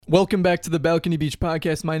Welcome back to the Balcony Beach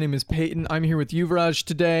Podcast. My name is Peyton. I'm here with Yuvraj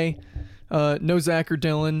today. No Zach or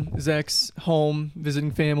Dylan. Zach's home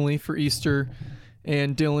visiting family for Easter,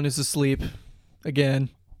 and Dylan is asleep again.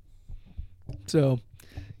 So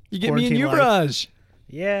you get me and Yuvraj.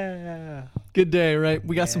 Yeah. Good day, right?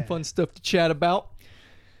 We got some fun stuff to chat about.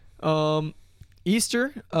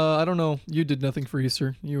 Easter. I don't know. You did nothing for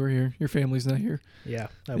Easter. You were here. Your family's not here. Yeah,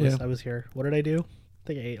 I was here. What did I do? I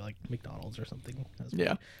think I ate like McDonald's or something.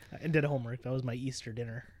 Yeah. And did homework. That was my Easter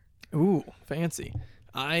dinner. Ooh, fancy.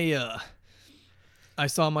 I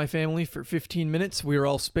saw my family for 15 minutes. We were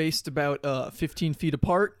all spaced about 15 feet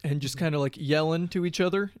apart and just kind of like yelling to each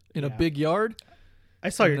other in a big yard. I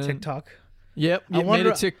saw your TikTok. Yep, you made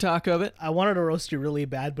a TikTok of it. I wanted to roast you really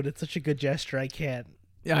bad, but it's such a good gesture. I can't.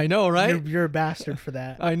 Yeah, I know, right? You're a bastard for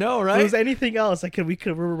that. I know, right? If it was anything else,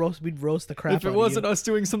 we'd roast the crap out of you. If it wasn't us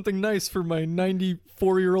doing something nice for my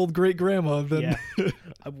 94-year-old great-grandma, then... Yeah.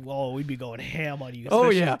 Well, we'd be going ham on you.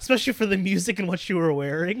 Especially for the music and what you were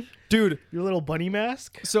wearing. Dude. Your little bunny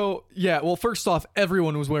mask. So, yeah, well, first off,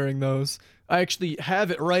 everyone was wearing those. I actually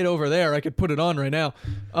have it right over there. I could put it on right now.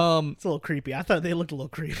 It's a little creepy. I thought they looked a little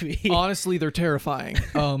creepy. Honestly, they're terrifying.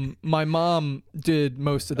 My mom did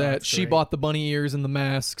most of that. She bought the bunny ears and the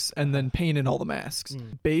masks and then painted all the masks.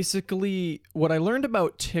 Basically, what I learned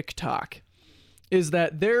about TikTok is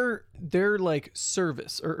that their like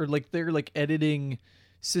service or like their like editing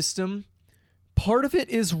system, part of it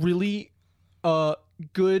is really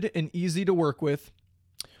good and easy to work with.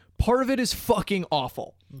 Part of it is fucking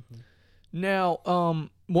awful. Now,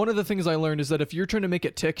 one of the things I learned is that if you're trying to make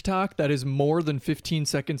a TikTok that is more than 15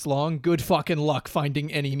 seconds long, good fucking luck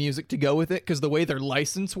finding any music to go with it, because the way their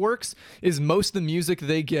license works is most of the music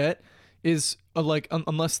they get is like,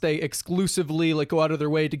 unless they exclusively like go out of their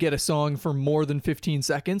way to get a song for more than 15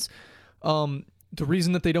 seconds, the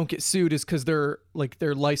reason that they don't get sued is because their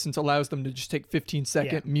license allows them to just take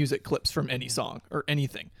 15-second music clips from any song or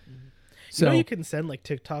anything. So you can send like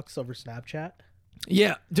TikToks over Snapchat.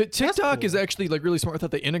 Yeah, TikTok is actually like really smart. I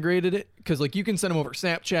thought they integrated it because like you can send them over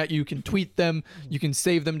Snapchat, you can tweet them, you can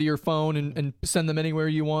save them to your phone and send them anywhere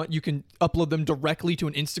you want. You can upload them directly to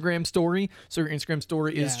an Instagram story, so your Instagram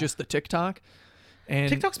story is just the TikTok. And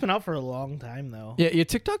TikTok's been out for a long time though. Yeah,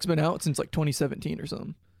 TikTok's been out since like 2017 or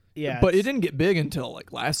something. Yeah, but it didn't get big until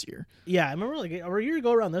like last year. Yeah, I remember like a year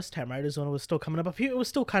ago around this time, right? Is when it was still coming up. It was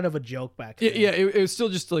still kind of a joke back then. Yeah, it was still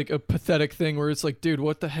just like a pathetic thing where it's like, dude,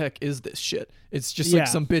 what the heck is this shit? It's just like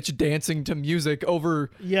some bitch dancing to music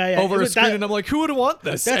over a screen, and I'm like, who would want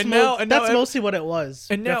this? That's mostly what it was.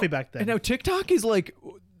 And definitely back then. And now TikTok is like,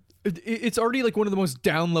 it's already like one of the most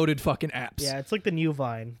downloaded fucking apps. Yeah, it's like the new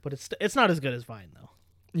Vine, but it's not as good as Vine though.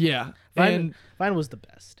 Yeah, Vine was the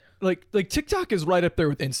best. Like TikTok is right up there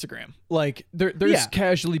with Instagram. Like there's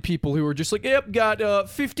casually people who are just like, yep, got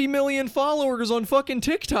 50 million followers on fucking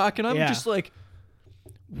TikTok, and I'm just like,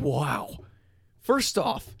 wow. First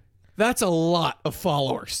off, that's a lot of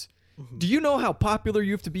followers. Do you know how popular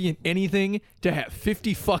you have to be in anything to have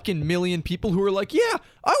 50 fucking million people who are like, yeah,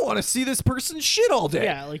 I want to see this person's shit all day?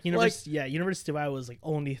 Yeah, like University of Iowa was like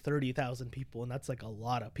only 30,000 people, and that's like a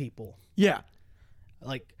lot of people. Yeah.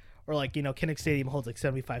 Or Kinnick Stadium holds like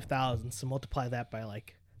 75,000, so multiply that by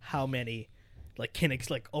like how many, like Kinnick's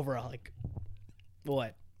like over like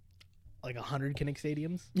 100 Kinnick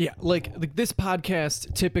Stadiums? Yeah, like this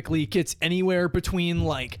podcast typically gets anywhere between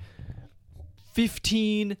like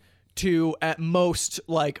 15 to at most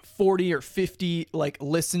like 40 or 50 like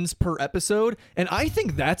listens per episode, and I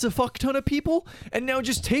think that's a fuck ton of people. And now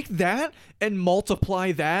just take that and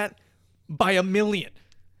multiply that by 1 million.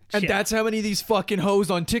 And that's how many of these fucking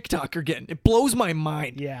hoes on TikTok are getting. It blows my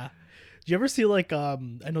mind. Yeah. Do you ever see like I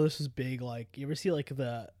know this is big, like you ever see like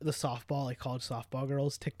the softball, like college softball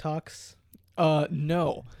girls TikToks?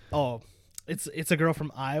 No. Oh, it's a girl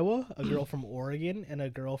from Iowa, a girl from Oregon, and a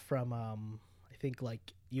girl from I think like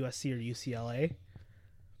USC or UCLA.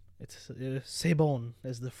 It's c'est bon,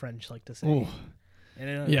 as the French like to say. Ooh.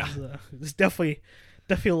 And it's definitely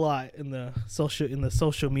a lot in the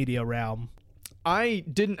social media realm. I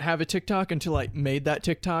didn't have a TikTok until I made that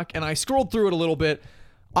TikTok, and I scrolled through it a little bit.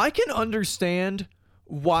 I can understand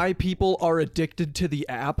why people are addicted to the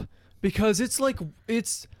app, because it's like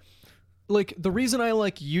the reason I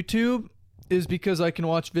like YouTube is because I can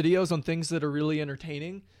watch videos on things that are really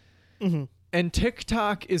entertaining. Mm-hmm. And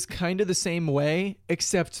TikTok is kind of the same way,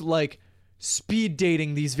 except like speed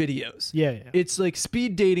dating these videos. Yeah. It's like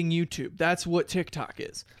speed dating YouTube. That's what TikTok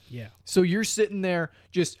is. Yeah. So you're sitting there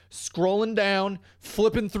just scrolling down,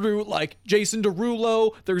 flipping through like Jason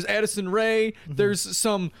Derulo. There's Addison Rae. Mm-hmm. There's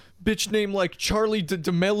some bitch named like Charlie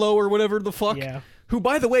D'Amello or whatever the fuck. Yeah. Who,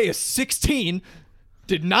 by the way, is 16.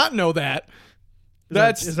 Did not know that.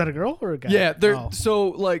 Is that a girl or a guy? Yeah, they're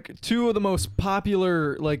so like two of the most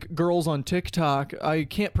popular like girls on TikTok. I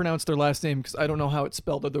can't pronounce their last name because I don't know how it's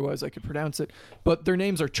spelled. Otherwise, I could pronounce it. But their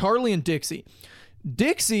names are Charlie and Dixie.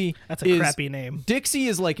 Dixie. That's a crappy name. Dixie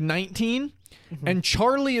is like 19, and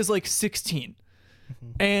Charlie is like 16,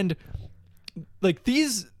 and like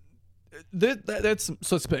that's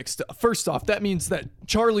suspect stuff. First off, that means that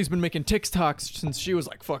Charlie's been making TikToks since she was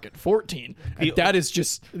like fucking 14. And that is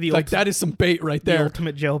just that is some bait right there. The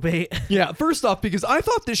ultimate jail bait. Yeah. First off, because I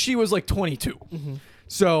thought that she was like 22.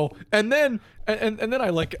 So and then I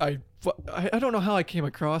don't know how I came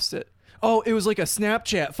across it. Oh, it was like a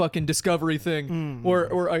Snapchat fucking discovery thing,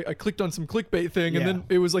 or I clicked on some clickbait thing, and then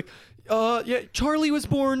it was like, Charlie was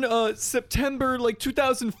born September like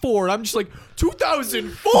 2004. And I'm just like,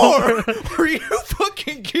 2004? Are you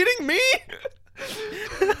fucking kidding me?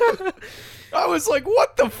 I was like,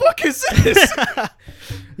 what the fuck is this?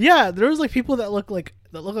 Yeah, there was like people that look like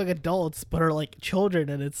adults but are like children,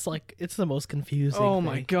 and it's the most confusing. Oh thing.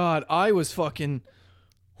 my god, I was fucking.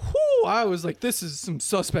 I was like, this is some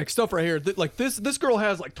suspect stuff right here. Like this girl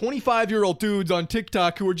has like 25-year-old dudes on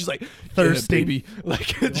TikTok who are just like thirsty, baby. Like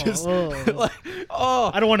just like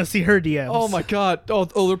I don't want to see her DMs. Oh my god. Oh,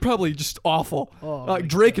 they're probably just awful.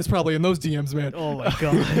 Drake is probably in those DMs, man. Oh my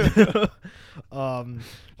god.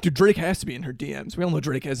 Dude, Drake has to be in her DMs. We all know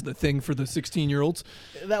Drake has the thing for the 16-year-olds.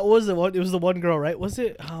 That was the one. It was the one girl, right? Was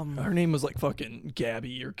it? Her name was like fucking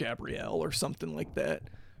Gabby or Gabrielle or something like that.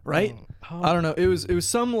 Right? I don't know. It was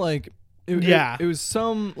some like it was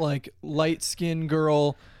some like light skinned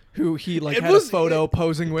girl who he like had a photo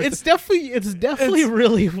posing with. It's definitely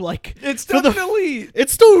really like it's definitely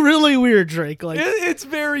it's still really weird, Drake. Like it's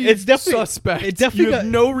definitely suspect. It definitely you have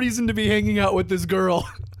no reason to be hanging out with this girl.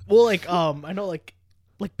 Well, like I know like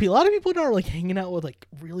a lot of people are like hanging out with like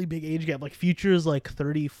really big age gap. Like Future's like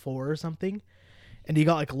 34 or something. And you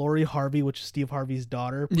got like Lori Harvey, which is Steve Harvey's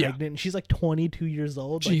daughter, pregnant, and she's like 22 years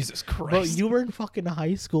old. Jesus Christ. Bro, you were in fucking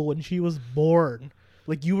high school when she was born.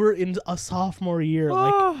 Like you were in a sophomore year.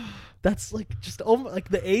 Like that's like just like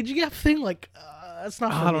the age gap thing. Like that's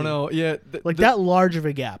not. I don't know. Yeah, that large of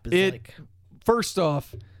a gap is like. First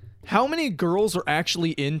off, how many girls are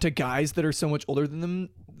actually into guys that are so much older than them?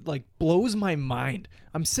 Like blows my mind.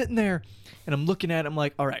 I'm sitting there and I'm looking at it. I'm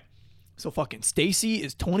like, all right, so fucking Stacy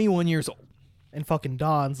is 21 years old. And fucking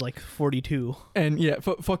Don's like 42. And yeah,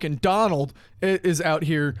 fucking Donald is out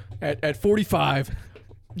here at 45,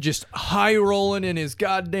 just high rolling in his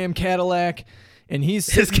goddamn Cadillac, and he's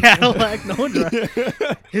his Cadillac, no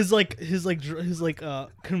his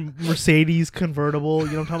Mercedes convertible.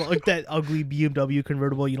 You know what I'm talking about? Like that ugly BMW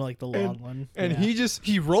convertible. You know, like the long one. And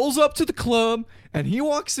he rolls up to the club, and he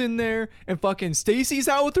walks in there, and fucking Stacy's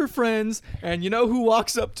out with her friends, and you know who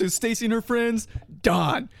walks up to Stacy and her friends?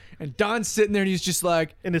 Don. And Don's sitting there, and he's just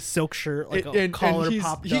like in his silk shirt, like a collar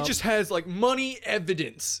popped up. He just has like money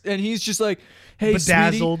evidence, and he's just like, "Hey,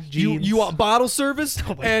 bedazzled sweetie, jeans. you want bottle service?"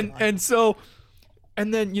 Oh my God.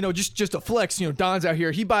 And then, you know, just a flex, you know, Don's out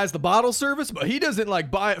here. He buys the bottle service, but he doesn't like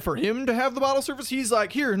buy it for him to have the bottle service. He's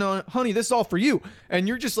like, here, no, honey, this is all for you. And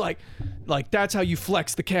you're just like that's how you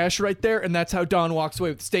flex the cash right there. And that's how Don walks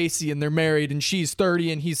away with Stacy, and they're married, and she's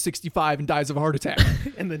 30 and he's 65 and dies of a heart attack.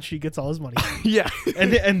 And then she gets all his money. Yeah.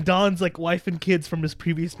 and Don's like wife and kids from his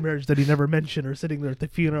previous marriage that he never mentioned are sitting there at the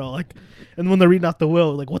funeral. Like, and when they're reading out the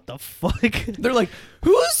will, like, what the fuck? They're like,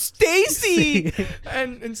 who's Stacy?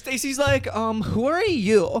 and Stacy's like, who are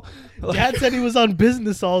you? Dad said he was on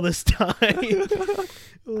business all this time.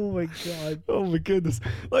 Oh my god. Oh my goodness.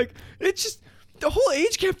 Like, it's just the whole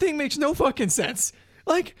age gap thing makes no fucking sense.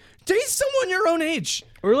 Like, date someone your own age.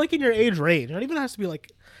 Or like in your age range. It even has to be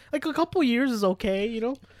like a couple years is okay, you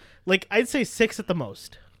know? Like, I'd say 6 at the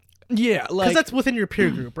most. Yeah, like, because that's within your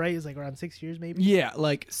peer group, right? It's like around 6 years maybe. Yeah,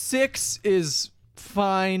 like 6 is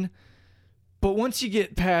fine. But once you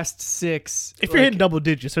get past 6... If you're hitting double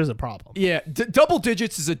digits, there's a problem. Yeah, double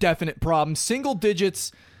digits is a definite problem. Single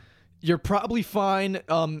digits, you're probably fine.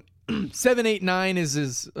 7, 8, 9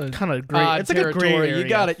 is kind of gray. It's like a gray area. You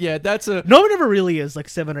got it. Yeah, that's a... No one ever really is like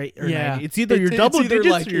 7 or 8 or 9. It's either you're double digits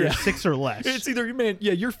like, or you're 6 or less. It's either, man,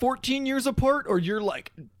 yeah, you're 14 years apart or you're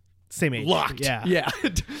like... Same age. Locked. Yeah. Yeah.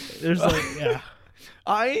 There's like, yeah.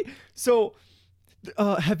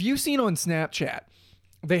 Have you seen on Snapchat,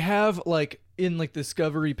 they have like... in like the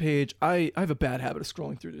Discovery page, I have a bad habit of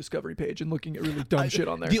scrolling through the Discovery page and looking at really dumb shit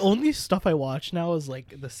on there. The only stuff I watch now is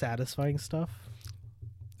like the satisfying stuff.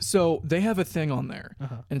 So they have a thing on there,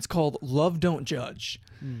 and it's called Love Don't Judge.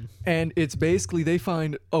 And it's basically they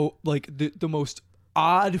find like the most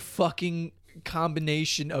odd fucking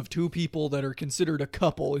combination of two people that are considered a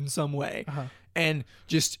couple in some way. and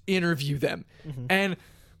just interview them. And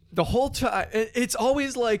the whole time, it's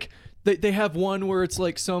always like they have one where it's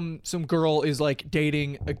like some girl is like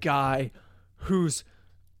dating a guy who's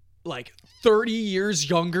like 30 years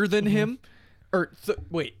younger than him, or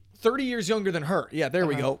 30 years younger than her. Yeah, there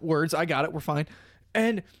we go. Words, I got it. We're fine.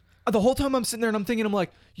 And the whole time I'm sitting there and I'm thinking, I'm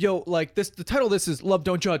like, yo, like this, the title of this is Love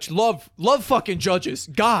Don't Judge. Love fucking judges.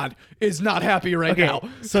 God is not happy right now.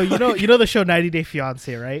 So you know the show 90 Day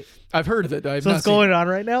Fiance, right? I've heard of it. So it's going on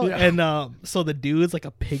right now. Yeah. And so the dude's like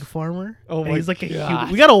a pig farmer. Oh my he's like a God.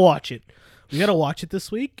 human. We gotta watch it. We gotta watch it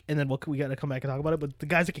this week, and then we gotta come back and talk about it. But the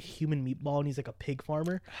guy's like a human meatball, and he's like a pig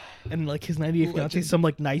farmer, and like his 90 Day Fiance is some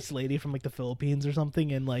like nice lady from like the Philippines or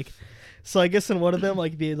something, and like, so I guess in one of them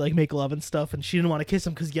like they like make love and stuff, and she didn't want to kiss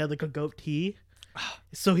him because he had like a goatee,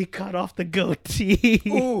 so he cut off the goatee.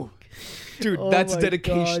 Ooh, dude, that's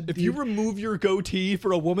dedication. If you remove your goatee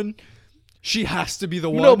for a woman, she has to be the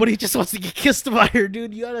one. No, but he just wants to get kissed by her,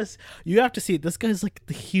 dude. You have to see it. This guy's like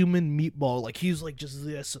the human meatball. Like he's like just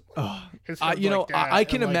this. I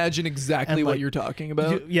can imagine exactly what you're talking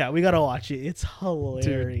about. Yeah, we gotta watch it. It's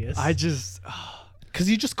hilarious. Dude, because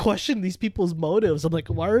you just question these people's motives. I'm like,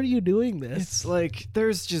 why are you doing this? It's like there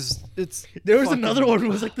was another one who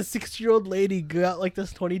was like the 60-year-old lady got like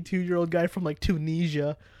this 22-year-old guy from like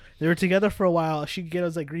Tunisia. They were together for a while. She could get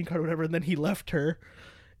his like green card or whatever, and then he left her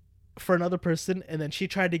for another person, and then she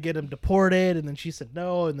tried to get him deported, and then she said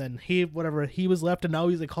no, and then he was left, and now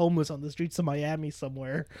he's like homeless on the streets of Miami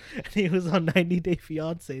somewhere, and he was on 90 Day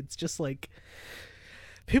Fiance. It's just like,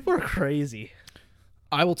 people are crazy.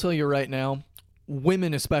 I will tell you right now,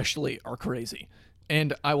 women especially are crazy,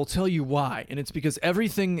 and I will tell you why. And it's because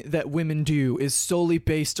everything that women do is solely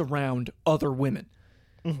based around other women.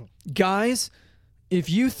 Guys, if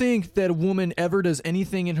you think that a woman ever does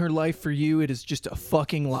anything in her life for you, it is just a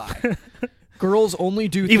fucking lie. Girls only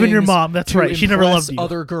do things. Even your mom, that's right. She never loved you.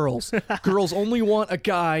 Other girls. Girls only want a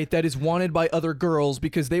guy that is wanted by other girls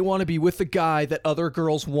because they want to be with the guy that other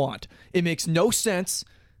girls want. It makes no sense.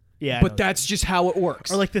 Yeah, but that's just how it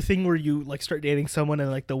works. Or like the thing where you like start dating someone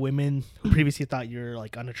and like the women who previously thought you're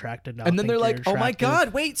like unattractive now, and then they're like, "Oh my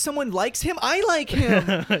God, wait, someone likes him? I like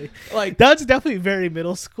him." Like that's definitely very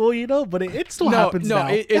middle school, but it still happens now.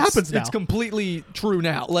 It happens now. It's completely true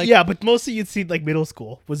now. Like yeah, but mostly you'd see like middle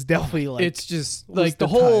school was definitely like it's just like the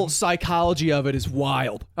whole psychology of it is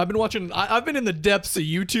wild. I've been in the depths of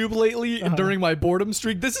YouTube lately during my boredom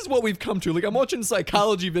streak. This is what we've come to. Like I'm watching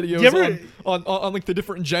psychology videos on like the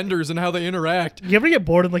different genders and how they interact. You ever get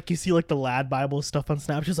bored and like you see like the Lad Bible stuff on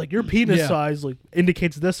Snap? Just like your penis size like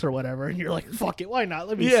indicates this or whatever, and you're like, fuck it, why not?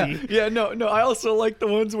 Let me see. Yeah, no. I also like the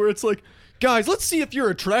ones where it's like, guys, let's see if you're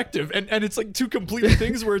attractive, and it's like two complete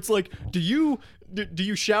things where it's like, do you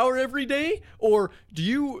shower every day, or do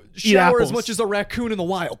you shower as much as a raccoon in the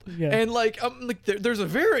wild? Yeah. And like there's a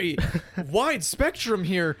very wide spectrum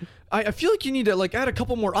here. I feel like you need to like add a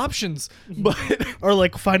couple more options, but or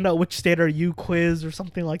like find out which state are you quiz or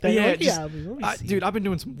something like that. Yeah, dude, I've been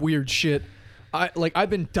doing some weird shit. I've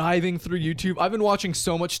been diving through YouTube. I've been watching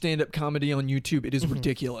so much stand-up comedy on YouTube. It is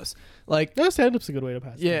ridiculous. Like stand-up's a good way to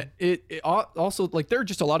pass. Yeah, it also like there are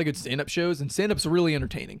just a lot of good stand-up shows, and stand-up's really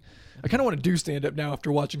entertaining. I kind of want to do stand-up now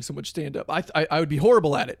after watching so much stand-up. I would be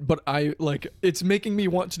horrible at it, but it's making me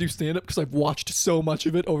want to do stand-up because I've watched so much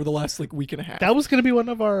of it over the last like week and a half. That was going to be one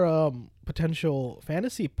of our potential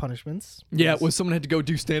fantasy punishments. Yeah, was someone had to go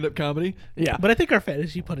do stand-up comedy. Yeah. But I think our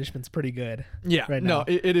fantasy punishment's pretty good. Yeah. Right now. No,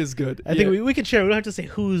 it is good. I think we can share. We don't have to say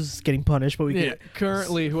who's getting punished, but we can.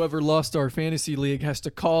 Currently, whoever lost our fantasy league has to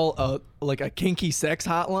call a kinky sex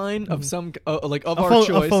hotline of some of our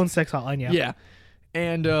choice. A phone sex hotline, yeah. Yeah.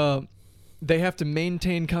 And they have to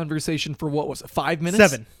maintain conversation for what was it, 5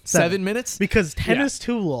 minutes? 7 minutes? Because 10 is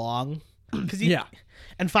too long.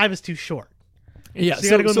 And 5 is too short. Yeah, so you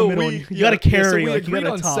gotta go in the middle. You gotta carry. We like you agreed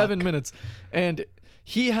gotta on talk. 7 minutes, and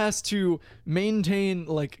he has to maintain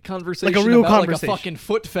like conversation, like a real about conversation, like a fucking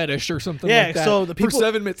foot fetish or something like that. So the people, for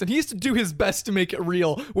 7 minutes, and he has to do his best to make it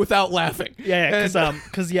real without laughing. Because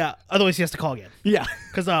otherwise he has to call again. Yeah,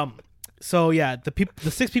 because the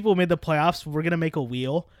 6 people who made the playoffs, we're gonna make a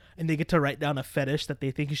wheel. And they get to write down a fetish that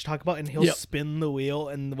they think you should talk about, and he'll spin the wheel,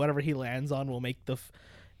 and whatever he lands on will make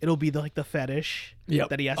it'll be the fetish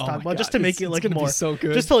that he has to talk about, just to make it like more so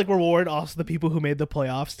good. Just to like reward also the people who made the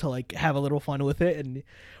playoffs to like have a little fun with it, and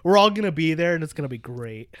we're all gonna be there, and it's gonna be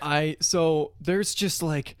great. So there's just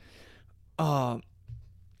like,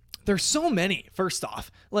 there's so many. First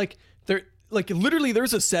off, literally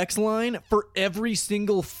there's a sex line for every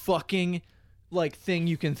single fucking like thing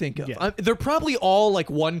you can think of. Yeah. They're probably all like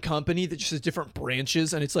one company that just has different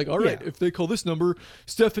branches, and it's like, all right, Yeah. if they call this number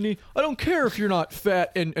Stephanie, I don't care if you're not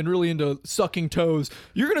fat and really into sucking toes.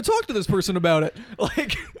 You're gonna talk to this person about it.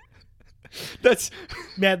 Like, that's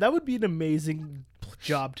Man, that would be an amazing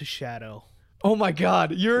job to shadow. oh my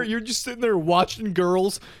god, you're just sitting there watching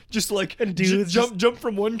girls just like And dudes jump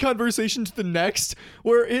from one conversation to the next,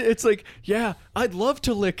 where it's like, yeah, I'd love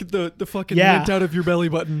to lick the fucking mint out of your belly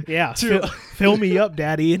button. Yeah, to, fill me up,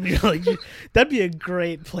 daddy. And you're like, that'd be a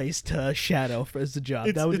great place to shadow as a job.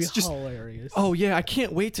 That would be hilarious. Oh yeah, I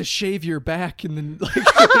can't wait to shave your back and then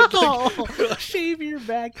like, shave your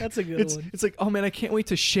back. That's a good one. It's like, oh man, I can't wait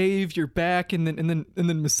to shave your back and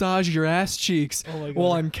then massage your ass cheeks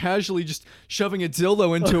while I'm casually just shoving a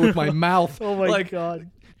dildo into it with my mouth. Oh my god.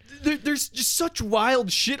 There's just such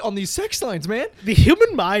wild shit on these sex lines, man. The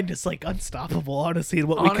human mind is like unstoppable, honestly, in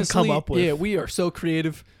what we can come up with. Yeah, we are so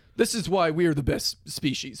creative. This is why we are the best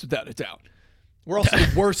species, without a doubt. We're also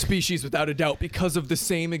the worst species, without a doubt, because of the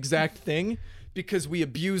same exact thing. Because we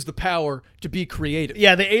abuse the power to be creative.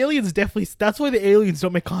 Yeah, the aliens definitely. That's why the aliens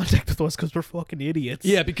don't make contact with us, because we're fucking idiots.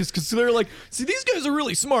 Yeah, because they're like, see, these guys are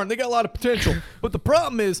really smart and they got a lot of potential. But the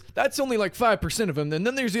problem is, that's only like 5% of them. And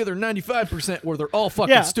then there's the other 95% where they're all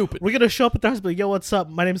fucking stupid. We're gonna show up at the house and be like, yo, what's up?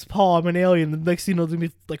 My name's Paul. I'm an alien. And the next thing you know, there's gonna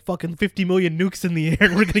be like fucking 50 million nukes in the air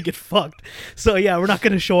and we're gonna get fucked. So yeah, we're not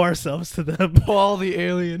gonna show ourselves to them. Paul the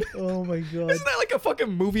alien. Oh my god. Isn't that like a fucking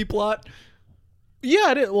movie plot?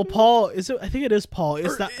 Yeah, it is. Well, Paul is it? I think it is Paul.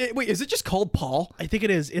 Wait, is it just called Paul? I think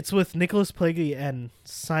it is. It's with Nicholas Pileggi and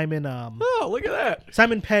Simon. Oh, look at that.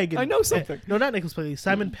 Simon Pegg. And, I know something. no, not Nicholas Pileggi.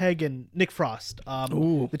 Simon Pegg and Nick Frost.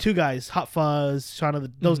 Ooh. The two guys, Hot Fuzz, Shaun of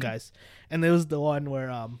those guys. And there was the one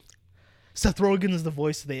where Seth Rogen is the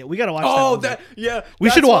voice of the. We gotta watch. Oh, that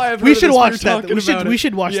we should watch. We should watch that. We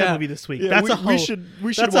should watch that movie this week. Yeah, that's we should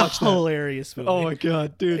watch that. Hilarious movie. Oh my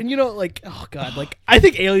god, dude. And you know, like, oh god, like I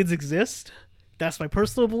think aliens exist. That's my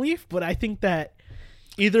personal belief, but I think that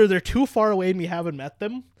either they're too far away and we haven't met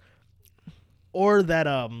them, or that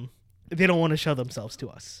they don't want to show themselves to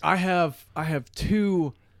us. I have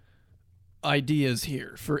two ideas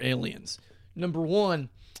here for aliens. Number one,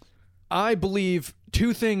 I believe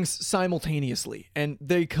two things simultaneously, and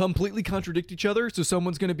they completely contradict each other. So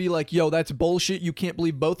someone's going to be like, yo, that's bullshit. You can't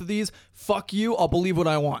believe both of these. Fuck you. I'll believe what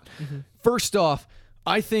I want. Mm-hmm. First off,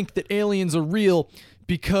 I think that aliens are real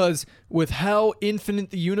because with how infinite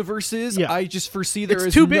the universe is, I just foresee there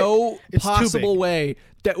is no possible way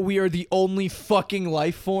that we are the only fucking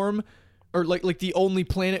life form or like the only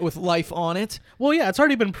planet with life on it. Well, yeah, it's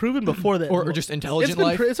already been proven before that, or just intelligent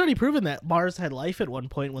life. It's already proven that Mars had life at one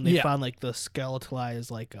point when they found like the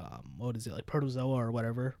skeletalized like what is it, like protozoa or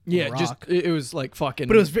whatever. Yeah, just it was like fucking.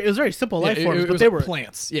 But it was very simple life forms. But they were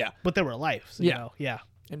plants. Yeah, but they were life. So, you know, yeah.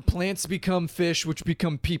 And plants become fish, which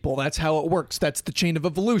become people. That's how it works. That's the chain of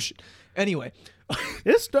evolution. Anyway,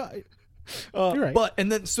 it's you're right. But and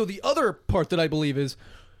then so the other part that I believe is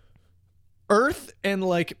Earth and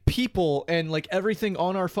like people and like everything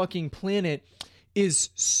on our fucking planet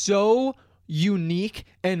is so unique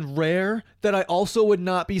and rare that I also would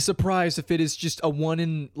not be surprised if it is just a one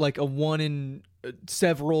in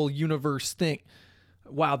several universe thing.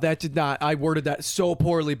 Wow, I worded that so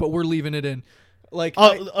poorly, but we're leaving it in. Like,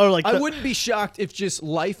 I wouldn't be shocked if just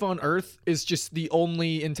life on Earth is just the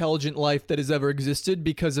only intelligent life that has ever existed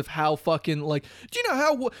because of how fucking like. Do you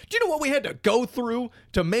know what we had to go through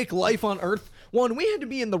to make life on Earth? One, we had to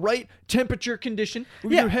be in the right temperature condition.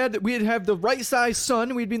 We'd have the right size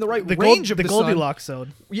sun. We'd be in the right range of the Goldilocks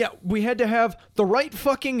zone. Yeah, we had to have the right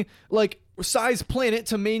fucking like size planet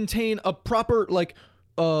to maintain a proper like.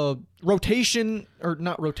 Rotation or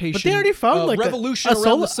not rotation, but they already found like revolution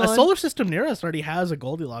around the sun. A solar system near us already has a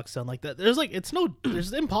Goldilocks zone like that.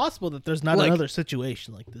 It's impossible that there's not another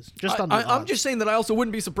situation like this. I'm just saying that I also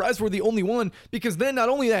wouldn't be surprised if we're the only one, because then not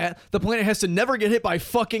only that, the planet has to never get hit by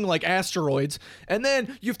fucking like asteroids, and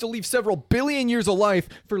then you have to leave several billion years of life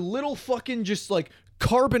for little fucking just like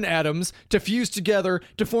carbon atoms to fuse together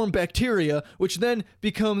to form bacteria, which then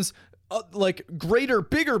becomes like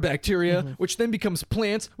bigger bacteria, which then becomes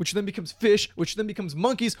plants, which then becomes fish, which then becomes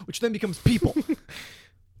monkeys, which then becomes people.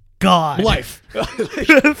 God. Life.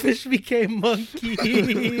 Fish became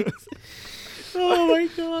monkeys. Oh my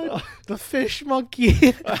god. The fish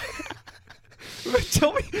monkey.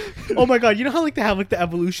 Tell me. Oh my god, you know how like they have like the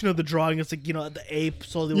evolution of the drawing? It's like, you know, the ape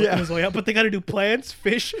slowly working his way up, but they gotta do plants,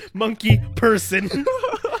 fish, monkey, person.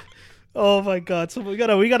 Oh my god! So we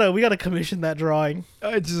gotta commission that drawing.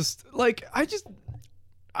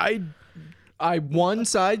 One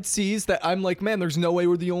side sees that I'm like, man, there's no way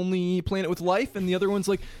we're the only planet with life, and the other one's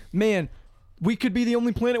like, man, we could be the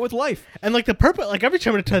only planet with life. And like the purpose, like every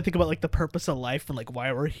time I try to think about like the purpose of life and like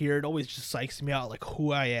why we're here, it always just psychs me out. Like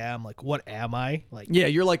who I am, like what am I? Like yeah,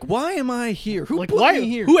 you're like, why am I here? Who like put why me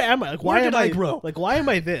here? Who am I? Like why Where am did I grow? Like why am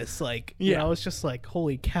I this? Like Yeah. you know, it's just like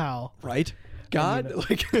holy cow. Right? God, You know.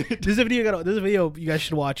 like There's a video you guys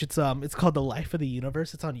should watch. It's called The Life of the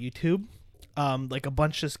Universe. It's on YouTube. Like a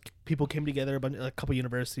bunch of people came together, a couple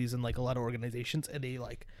universities and like a lot of organizations, and they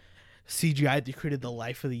like CGI. They created the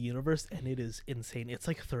life of the universe, and it is insane. It's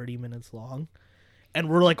like 30 minutes long, and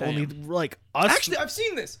we're like Damn. we're like us. actually, I've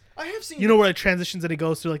seen this. I have seen. You know where it transitions and it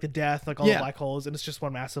goes through like the death, like all Yeah. the black holes, and it's just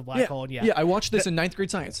one massive black hole. And yeah. I watched this in 9th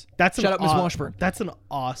grade science. That's shout out Miss Washburn. That's an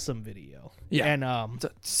awesome video. Yeah, and it's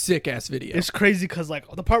a sick ass video. it's crazy because like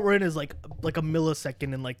the part we're in is like a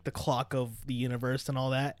millisecond in like the clock of the universe and all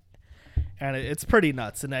that, and it's pretty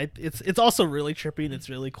nuts. And it's also really trippy and it's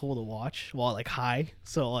really cool to watch while like high.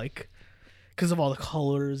 So like because of all the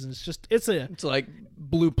colors and it's like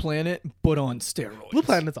Blue Planet, but on steroids. Blue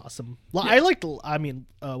Planet's awesome. I liked. I mean,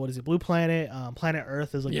 what is it? Blue Planet, Planet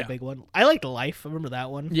Earth is like Yeah. a big one. I liked Life. I remember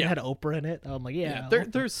that one. Yeah. It had Oprah in it. I'm like, yeah.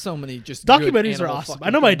 There's so many just Documentaries good are animal awesome. fucking I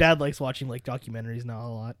know my things. dad likes watching like documentaries now a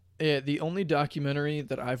lot. Yeah, the only documentary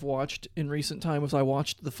that I've watched in recent time was I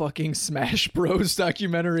watched the fucking Smash Bros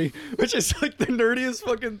documentary, which is like the nerdiest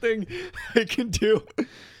fucking thing I can do.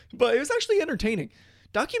 But it was actually entertaining.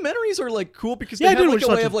 Documentaries are like cool because they Yeah, have dude, like we're a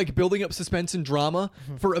way such a- of like building up suspense and drama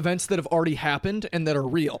for events that have already happened and that are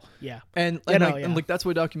real. Yeah. And Yeah, no, like, yeah. and like that's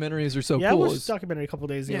why documentaries are so Yeah, I cool. watched is- a documentary a couple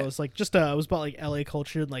days ago. Yeah. It was like just it was about like LA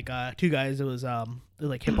culture and like two guys. It was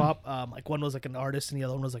like hip hop. Like one was like an artist and the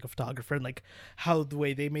other one was like a photographer, and like how the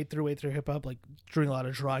way they made their way through hip hop, like doing a lot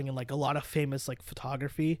of drawing and like a lot of famous like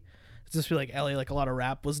photography. It's just feel like LA, like a lot of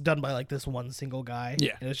rap was done by like this one single guy.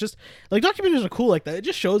 Yeah. And it's just like documentaries are cool like that. It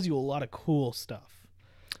just shows you a lot of cool stuff.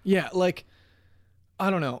 Yeah, like I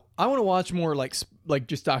don't know. I want to watch more like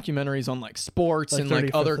just documentaries on like sports Like and like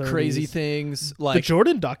 30 for other 30s. crazy things. The Like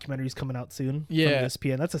Jordan documentary's coming out soon. Yeah. From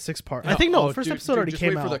ESPN. That's a 6-part. I think no, oh, first dude, episode dude, already just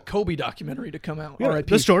came wait out. for the Kobe documentary to come out. Yeah, R.I.P.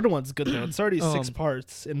 this Jordan one's good though. It's already 6 Um,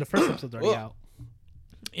 parts, and the first episode's already out.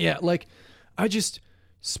 Yeah, like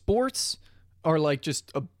sports are like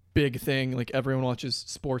just a big thing. Like everyone watches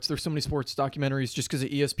sports. There's so many sports documentaries just because of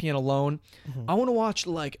ESPN alone. Mm-hmm. I want to watch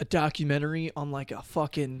like a documentary on like a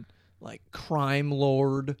fucking like crime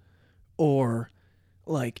lord or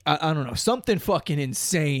like I don't know, something fucking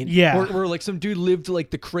insane. Yeah. Where like some dude lived like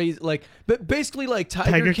the crazy like but basically like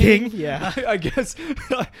Tiger King? Yeah. I guess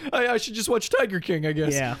I should just watch Tiger King, I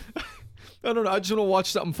guess. Yeah. I don't know. I just want to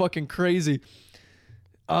watch something fucking crazy.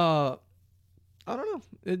 I don't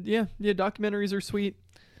know. Yeah, documentaries are sweet.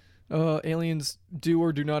 Aliens do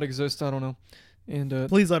or do not exist. I don't know. And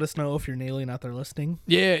Please let us know if you're an alien out there listening.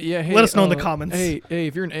 yeah. Hey, Let us know in the comments. Hey,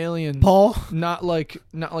 if you're an alien, Paul? not like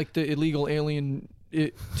the illegal alien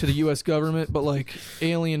to the U.S. government, but like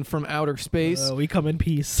alien from outer space. We come in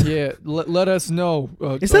peace. Yeah, let us know.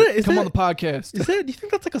 Is come that- on the podcast. Do you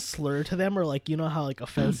think that's like a slur to them, or like you know how like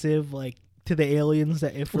offensive like to the aliens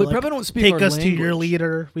that if Well, we're they like, probably don't speak take our us to your language.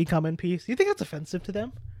 leader, we come in peace? You think that's offensive to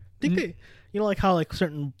them? Think they, you know, like how like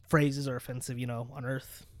certain phrases are offensive, you know, on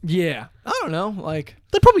Earth. Yeah, I don't know. Like,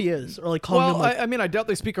 There probably is, or like calling well, them. Like, I mean, I doubt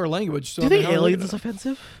they speak our language. So do you I mean, think how are they aliens gonna- is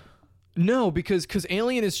offensive? No, because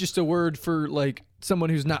alien is just a word for like someone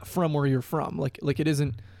who's not from where you're from. Like it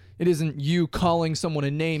isn't you calling someone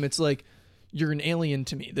a name. It's like you're an alien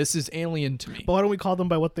to me. This is alien to me. But why don't we call them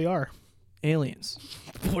by what they are? Aliens.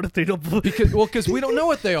 What if they don't? Because we don't know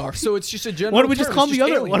what they are. So it's just a general. Why don't we just term. call It's them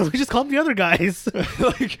the other? Why aliens. don't we just call them the other guys?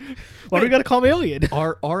 like Why do we gotta call them alien?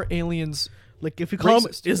 are aliens? Like if you call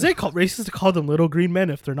Racist. them, is it called racist to call them little green men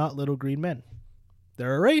if they're not little green men?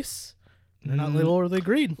 They're a race. They're not little or they're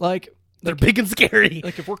green. Like They're big and scary.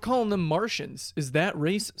 if we're calling them Martians, is that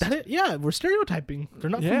racist? Yeah, we're stereotyping. They're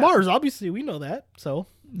not Yeah. from Mars. Obviously, we know that. So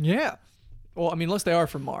Yeah. Well, I mean, unless they are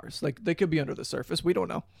from Mars, like they could be under the surface. We don't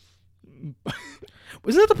know.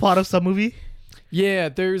 wasn't that the plot of some movie? Yeah,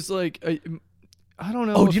 there's like I don't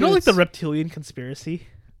know. Oh, do if you know like it's- the reptilian conspiracy?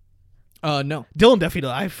 No. Dylan definitely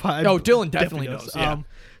knows. Oh, Dylan definitely knows, yeah.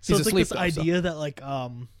 So He's it's like asleep, this though, so. idea that like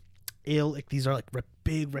like these are like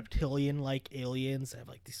big reptilian like aliens that have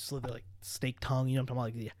like these so they're like snake tongue. You know what I'm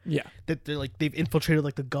talking about? Like Yeah. that they're like they've infiltrated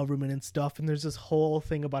like the government and stuff. And there's this whole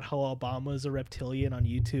thing about how Obama is a reptilian on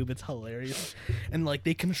YouTube. It's hilarious. And like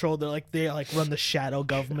they run the shadow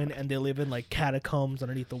government and they live in like catacombs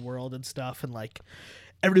underneath the world and stuff. And like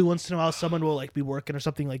every once in a while someone will like be working or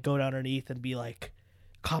something, like go down underneath and be like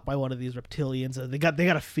caught by one of these reptilians. They got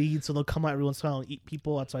a feed, so they'll come out every once in a while and eat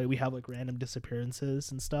people. That's why we have like random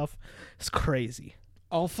disappearances and stuff. It's crazy.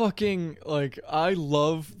 I'll fucking, like, I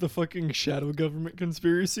love the fucking shadow government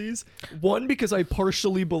conspiracies. One, because I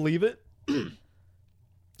partially believe it.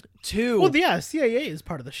 Two. Well, yeah, CIA is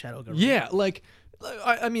part of the shadow government. Yeah, like,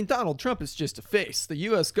 I mean, Donald Trump is just a face. The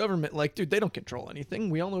U.S. government, like, dude, they don't control anything.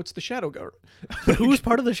 We all know it's the shadow government. But who's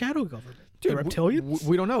part of the shadow government? Dude, the reptilians?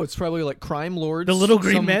 We don't know. It's probably, like, crime lords. The little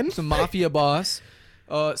green men? Some mafia boss.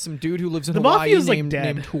 Some dude who lives in The Hawaii mafia's, like, named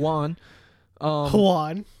dead. Juan.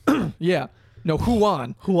 Juan. Yeah. No,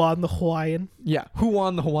 Juan. Juan the Hawaiian. Yeah,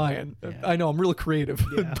 Juan the Hawaiian. Yeah. I know, I'm really creative.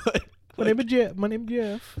 Yeah. But My name is Jeff. My name's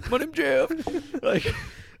Jeff. my name's Jeff. Like,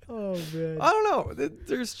 Oh man. I don't know.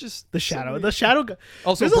 There's just The shadow. The shadow.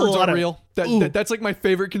 Also, There's a birds lot aren't of- real. Ooh. That's like my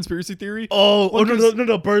favorite conspiracy theory. Oh, no, there's-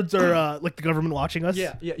 no. Birds are like the government watching us.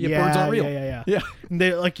 Yeah. Birds aren't real. Yeah. And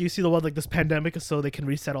they like you see the one like this pandemic is so they can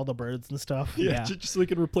reset all the birds and stuff. Yeah, just so they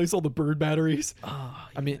can replace all the bird batteries. Oh,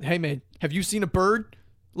 I mean, hey man, have you seen a bird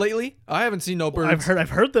lately? I haven't seen no birds. I've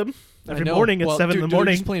heard them I every know. morning at Well, 7 dude, in the they're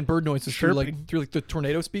morning. just playing bird noises through Chirping. like the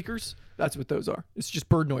tornado speakers. That's what those are. It's just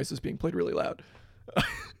bird noises being played really loud.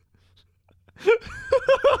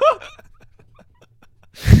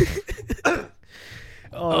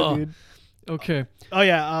 Oh, dude. Okay. Oh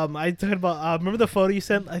yeah. I talked about. Remember the photo you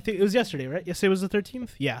sent? I think it was yesterday, right? Yesterday was the 13th.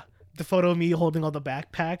 Yeah. The photo of me holding all the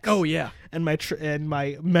backpacks. Oh yeah. And my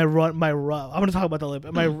run. I'm gonna talk about that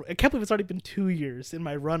later. I can't believe it's already been 2 years in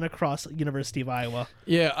my run across University of Iowa.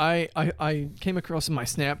 Yeah, I came across in my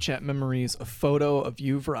Snapchat memories a photo of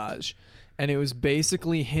Yuvraj, and it was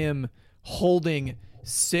basically him holding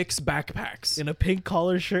 6 backpacks. In a pink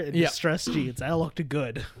collar shirt and Yeah. distressed jeans. That looked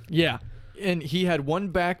good. Yeah. And he had one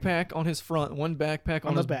backpack on his front, one backpack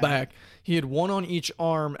on the his back. back. He had one on each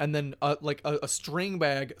arm, and then like a string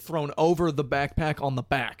bag thrown over the backpack on the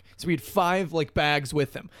back. So he had 5 like bags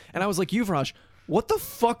with him. And I was like, Yuvraj, what the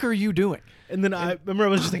fuck are you doing? And then I remember I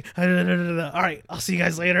was just like, all right, I'll see you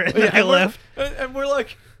guys later. And then I and left. And we're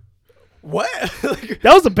like, what? Like,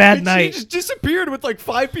 That was a bad he night. just disappeared with like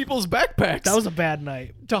 5 people's backpacks. That was a bad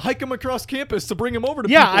night. to hike him across campus to bring him over to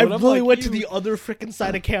Yeah, people. I And I'm really like, went to you- the other freaking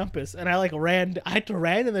side of campus, and I like ran. I had to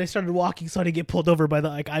run, and then I started walking, so I didn't get pulled over by the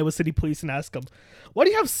like Iowa City police and ask them, "Why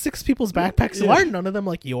do you have 6 people's backpacks? Yeah. Why are none of them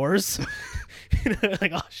like yours?" You know,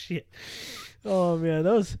 like, oh shit. Oh man,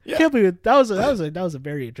 that was Yeah. can't believe it. That was a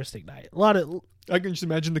very interesting night. A lot of I can just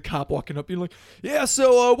imagine the cop walking up being like, yeah,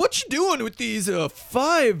 so what you doing with these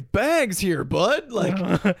 5 bags here, bud? Like,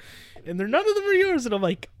 and they're none of them are yours, and I'm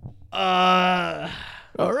like,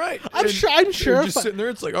 all right. I'm And sure you're if just I- sitting there.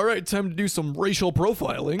 It's like, all right, time to do some racial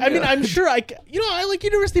profiling. I mean, Yeah. I'm sure I like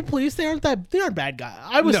university police. They aren't bad guys.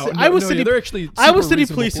 Iowa No, City. they're actually Iowa super City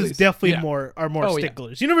reasonable police is definitely Yeah. more Oh, yeah.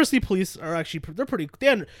 sticklers. University police are actually they're pretty.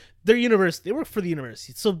 They're university. They work for the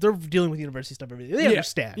university, so they're dealing with university stuff every day. They Yeah.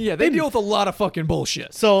 understand. Yeah, they deal with a lot of fucking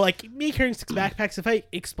bullshit. So like me carrying 6 backpacks, if I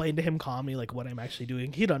explained to him calmly like what I'm actually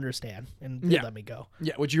doing, he'd understand and he'd Yeah. let me go.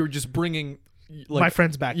 Yeah, which you were just bringing. Like, My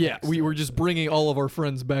friend's backpacks. Yeah, we were just bringing all of our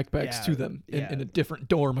friends' backpacks Yeah, to them yeah. in a different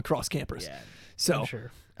dorm across campus. Yeah. So, I'm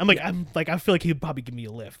sure. I feel like he'd probably give me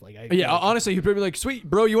a lift. Like yeah, honestly, he'd probably be like, sweet,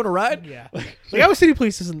 bro, you want to ride? Yeah. Like Iowa City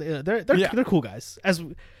police isn't they're Yeah. they're cool guys.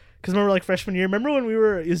 Because remember, like freshman year, remember when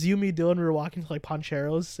it was you, me, Dylan, we were walking to like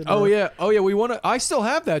Poncheros? And Oh yeah, we want to. I still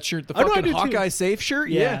have that shirt, the I know I fucking do, too. Hawkeye Safe shirt.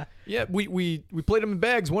 Yeah. Yeah. We played them in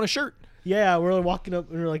bags. Won a shirt. Yeah, we're like walking up,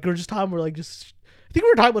 and we're just talking. We're like just, I think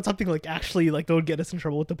we were talking about something like actually like that would get us in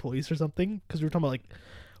trouble with the police or something. Because we were talking about like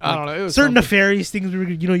I don't know. It was certain something. nefarious things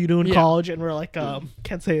you do in Yeah. college, and we're like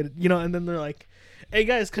can't say it, and then they're like, hey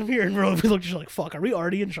guys, come here, and we look just like, fuck, are we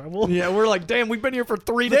already in trouble? Yeah, we're like, damn, we've been here for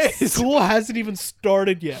 3 days. School hasn't even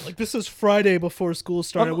started yet. Like this is Friday before school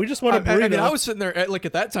started. We just want to I mean, I was sitting there at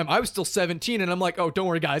that time. I was still 17, and I'm like, oh, don't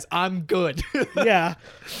worry, guys, I'm good. Yeah,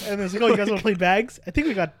 and it's like, oh, you guys want to play bags? I think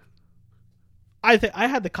we got. I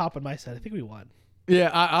had the cop on my side. I think we won. Yeah,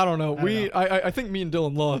 I don't know. know. I think me and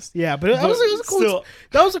Dylan lost. Yeah, but it was a cool. still-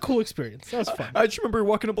 That was a cool experience. That was fun. I just remember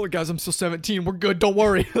walking up like, guys, I'm still 17. We're good. Don't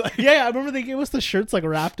worry. Like, Yeah, I remember they gave us the shirts like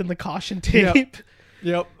wrapped in the caution Yeah. tape.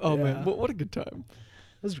 Yep. Oh Yeah. man, what a good time.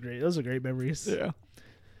 Those were great. Those are great memories. Yeah.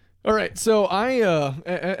 All right. So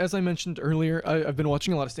as I mentioned earlier, I've been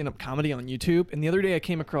watching a lot of stand-up comedy on YouTube, and the other day I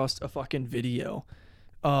came across a fucking video,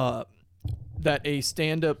 that a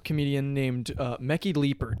stand-up comedian named Mecky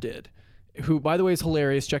Leaper did, who, by the way, is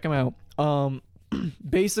hilarious. Check him out.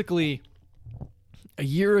 Basically, a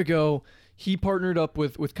year ago, he partnered up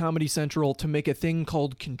with Comedy Central to make a thing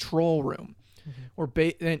called Control Room. Or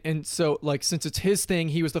and so like since it's his thing,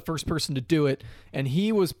 he was the first person to do it, and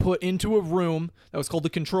he was put into a room that was called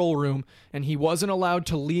the Control Room, and he wasn't allowed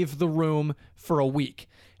to leave the room for a week.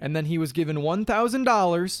 And then he was given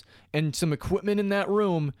 $1,000 and some equipment in that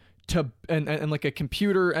room and like a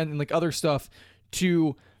computer and like other stuff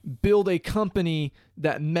to build a company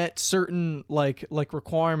that met certain like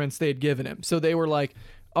requirements they had given him. So they were like,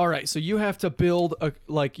 all right, so you have to build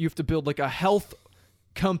a health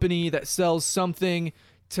company that sells something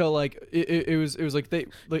to like it was like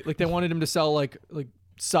they wanted him to sell like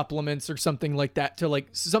supplements or something like that, to like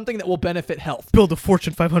something that will benefit health. Build a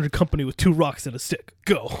Fortune 500 company with 2 rocks and a stick.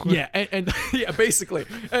 Go. Yeah, and yeah, basically.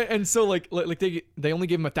 And so like they only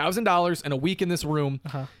gave him $1,000 and a week in this room,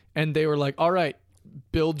 and they were like, all right,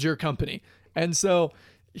 build your company. And so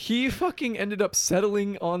he fucking ended up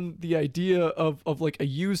settling on the idea of like a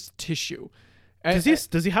used tissue. And,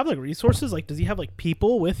 does he have like resources? Like, does he have like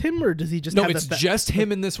people with him, or does he just no? It's just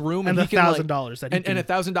him in this room, and he can $1,000 and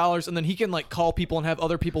 $1,000, and then he can like call people and have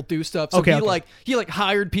other people do stuff. So he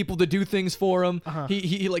hired people to do things for him.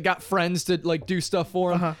 He like got friends to like do stuff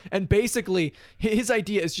for him, and basically his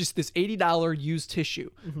idea is just this $80 used tissue,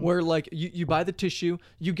 where like you buy the tissue,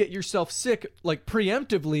 you get yourself sick like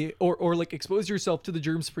preemptively, or like expose yourself to the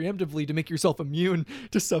germs preemptively to make yourself immune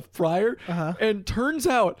to stuff prior. And turns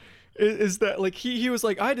out is that like he was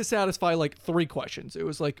like, I had to satisfy like 3 questions. It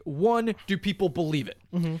was like, 1, do people believe it?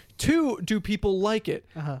 2, do people like it?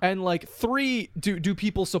 And like 3, do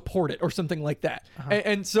people support it, or something like that?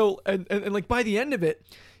 And so like by the end of it,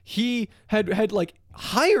 he had like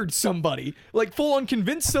hired somebody, like full on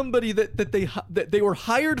convinced somebody that they were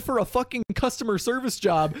hired for a fucking customer service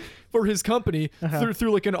job for his company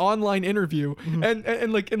through like an online interview.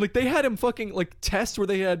 And like they had him fucking like test where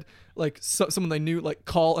they had like someone they knew like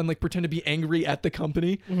call and like pretend to be angry at the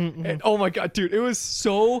company. And oh my god, dude, it was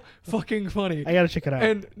so fucking funny. I gotta check it out.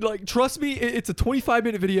 And like, trust me, it's a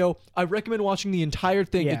 25-minute video. I recommend watching the entire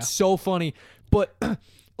thing. It's so funny. But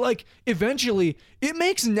like, eventually it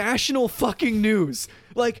makes national fucking news.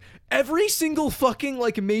 Like, every single fucking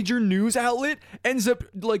like major news outlet ends up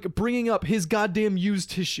like bringing up his goddamn used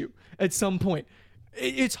tissue at some point.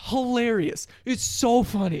 It's hilarious. It's so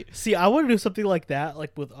funny. See, I want to do something like that,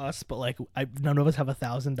 like with us, but like none of us have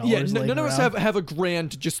 $1,000. Yeah, none of us have a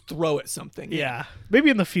grand to just throw at something. Yeah, maybe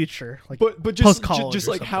in the future, like but just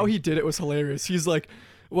like how he did it was hilarious. He's like,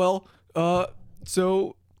 well,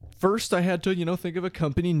 so first I had to think of a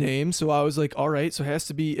company name. So I was like, all right, so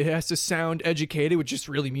it has to sound educated, which just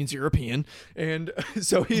really means European. And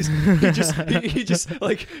so he just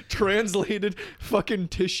like translated fucking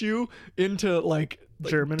tissue into like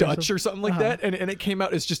German Dutch or something like that, and it came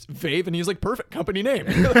out as just Vave, and he was like, perfect company name.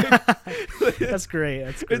 That's great.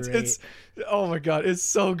 That's great. It's oh my god, it's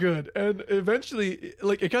so good. And eventually,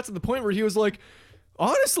 like, it got to the point where he was like,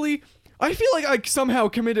 honestly, I feel like I somehow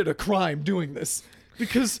committed a crime doing this,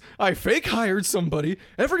 because I fake hired somebody.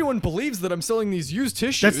 Everyone believes that I'm selling these used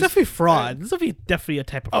tissues. That's definitely fraud. That's definitely a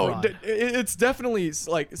type of fraud. It's definitely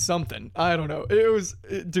like something. I don't know. It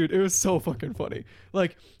was so fucking funny.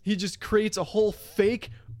 Like, he just creates a whole fake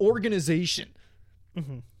organization.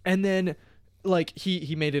 And then like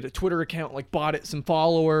he made it a Twitter account, like bought it some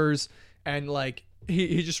followers, and like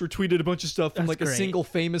he just retweeted a bunch of stuff from a single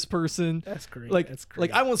famous person. That's great. Like, That's great.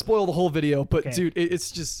 Like, I won't spoil the whole video, but dude, it's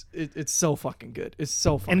just it's so fucking good. It's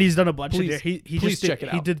so funny. And he's done a bunch of Please just check it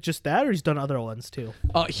out. He did just that, or he's done other ones too.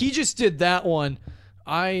 He just did that one.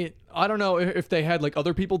 I don't know if they had like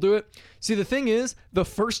other people do it. See, the thing is, the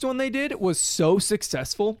first one they did was so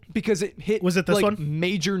successful because it hit. Was it this like, one?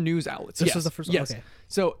 Major news outlets. This was the first one. Yes. Okay.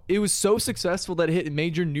 So it was so successful that it hit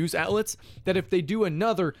major news outlets that if they do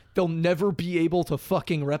another, they'll never be able to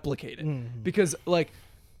fucking replicate it because like.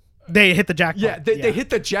 They hit the jackpot. Yeah, they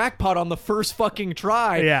hit the jackpot on the first fucking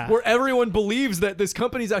try. Yeah. Where everyone believes that this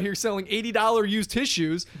company's out here selling $80 used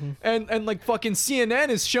tissues, and like fucking CNN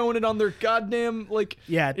is showing it on their goddamn like.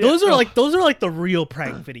 Yeah, those are like the real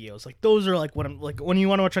prank videos. Like, those are like when you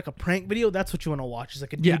want to watch like a prank video, that's what you want to watch. It's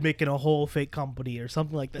like a dude making a whole fake company or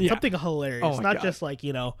something like that. Yeah. Something hilarious. Oh my Not God. just like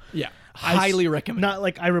highly recommend. Not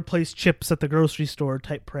like I replaced chips at the grocery store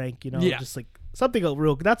type prank. Yeah. Just like. Something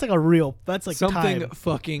real. That's like a real. That's like something time.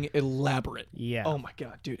 fucking elaborate. Yeah. Oh my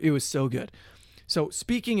god, dude, it was so good. So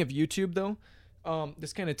speaking of YouTube, though,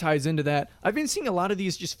 this kind of ties into that. I've been seeing a lot of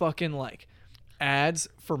these just fucking like ads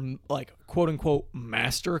for like quote unquote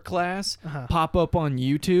masterclass pop up on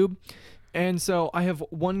YouTube, and so I have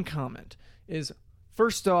one comment. Is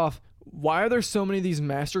first off, why are there so many of these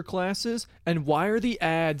masterclasses, and why are the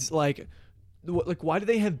ads like? Why do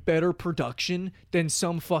they have better production than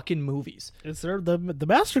some fucking movies? It's the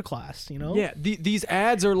master class, Yeah, these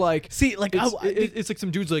ads are like, see, like it's like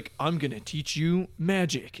some dude's like, I'm gonna teach you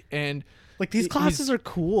magic, and Like these classes are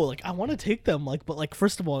cool. Like I want to take them. Like, but like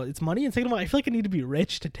first of all, it's money, and second of all, I feel like I need to be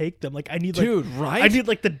rich to take them. Like I need, like, dude, right? I need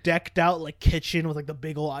like the decked out like kitchen with like the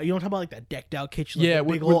big old. You know what I'm talking about? Like that decked out kitchen. Like, yeah, the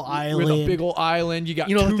big old island. With a big old island. You got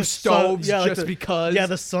like two stoves just because. Yeah,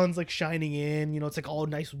 the sun's like shining in. You know, it's like all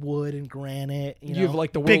nice wood and granite. You know? have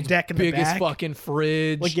like the big world's deck in the biggest back. fucking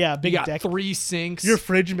fridge. Like big you got deck. 3 sinks. Your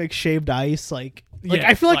fridge makes shaved ice. Like Yeah,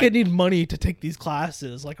 I feel like I need money to take these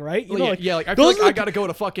classes. Like right? You know, like I feel like I gotta go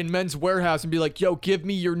to fucking Men's Warehouse and be like, yo, give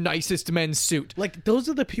me your nicest men's suit. Like those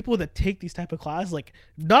are the people that take these type of classes. Like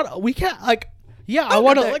we can't like. Yeah, I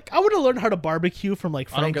want to learn how to barbecue from like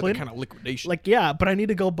Franklin. I don't get that kind of liquidation. Like but I need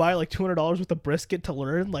to go buy like $200 worth of brisket to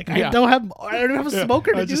learn. Like I don't have a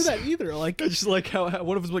smoker to do that either. Like I just like how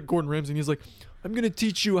one of us like Gordon Ramsay, and he's like, I'm gonna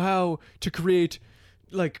teach you how to create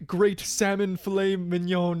like great salmon filet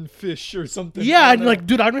mignon fish or something. Yeah, and like,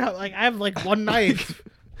 dude, I don't have I have like one knife.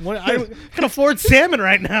 I can afford salmon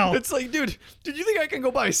right now. It's like, dude, you think I can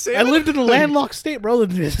go buy salmon? I lived in a landlocked state, bro.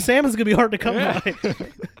 Salmon's gonna be hard to come by.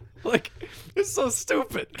 Like, it's so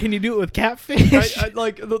stupid. Can you do it with catfish? I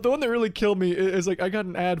like the one that really killed me is like I got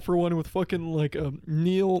an ad for one with fucking like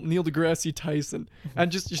Neil deGrasse Tyson,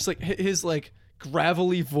 and just like his like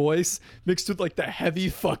gravelly voice mixed with like the heavy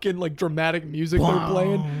fucking like dramatic music they're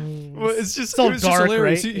playing. It's just so it's dark, just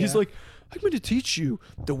hilarious. right? He's like, I'm going to teach you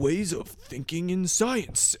the ways of thinking in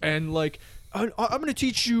science, and like I'm going to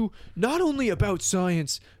teach you not only about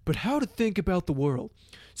science but how to think about the world.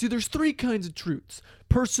 See, there's 3 kinds of truths: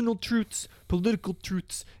 personal truths, political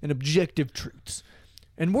truths, and objective truths.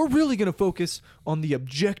 And we're really going to focus on the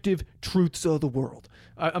objective truths of the world.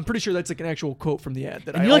 I'm pretty sure that's like an actual quote from the ad.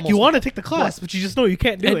 That you want to take the class, but you just know you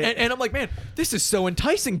can't do it. And I'm like, man, this is so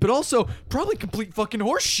enticing, but also probably complete fucking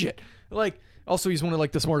horse shit. Like, also he's one of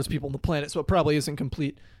like the smartest people on the planet, so it probably isn't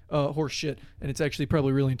complete horse shit, and it's actually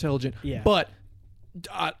probably really intelligent. Yeah. But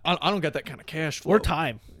I don't got that kind of cash flow. Or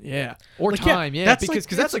time. Yeah. Or like, time, yeah. Because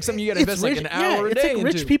that's like something you got to invest like an hour a day It's like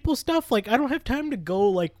rich into. people stuff. Like, I don't have time to go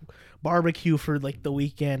like barbecue for like the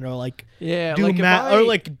weekend or like do like math or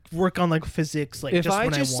like work on like physics. Like if just I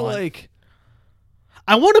when just I want. like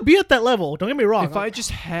I want to be at that level. Don't get me wrong. If I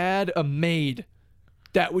just had a maid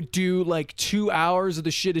that would do like 2 hours of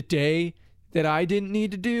the shit a day that I didn't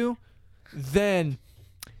need to do, then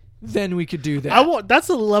we could do that. That's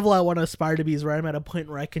the level I want to aspire to be, is where I'm at a point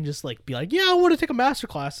where I can just like be like, yeah, I want to take a master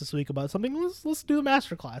class this week about something. Let's do a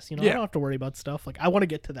master class. You know, I don't have to worry about stuff. Like I want to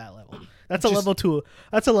get to that level. That's a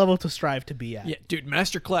level to strive to be at. Yeah, dude,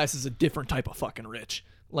 master class is a different type of fucking rich.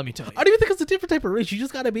 Let me tell you. I don't even think it's a different type of rich. You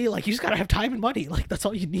just gotta be like, you just gotta have time and money. Like that's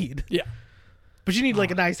all you need. Yeah. But you need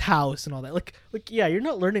like a nice house and all that. Like yeah, you're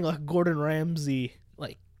not learning like Gordon Ramsay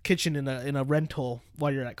like kitchen in a rental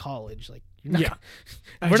while you're at college. Like you're not,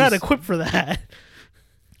 we're not equipped for that.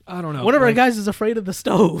 I don't know. One of our guys is afraid of the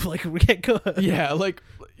stove. Like we can't go. Yeah, like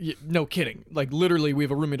no kidding. Like literally, we have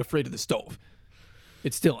a roommate afraid of the stove.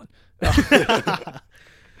 It's Dylan.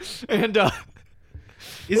 And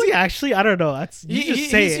is he actually? I don't know. That's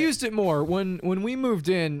he's used it more. When we moved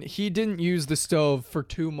in, he didn't use the stove for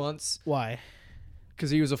 2 months. Why? Because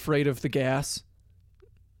he was afraid of the gas.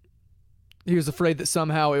 He was afraid that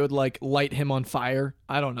somehow it would like light him on fire.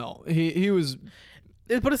 I don't know. He was,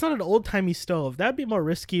 but it's not an old timey stove. That'd be more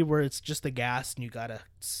risky, where it's just the gas and you gotta,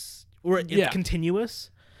 or it's continuous.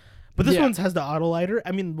 But this one has the auto lighter.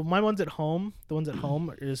 I mean, my ones at home, the ones at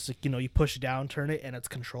home is, you push down, turn it, and it's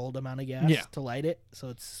controlled amount of gas to light it, so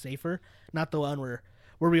it's safer. Not the one where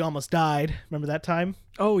we almost died. Remember that time?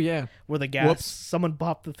 Oh yeah, where the gas, someone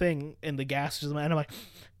popped the thing and the gas just, and I'm like,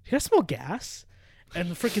 did I smell gas? And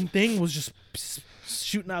the freaking thing was just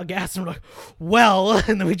shooting out gas, and we're like, well,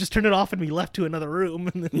 and then we just turned it off and we left to another room.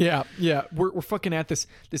 And then we're fucking at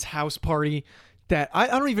this house party that I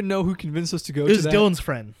don't even know who convinced us to go to. It was Dylan's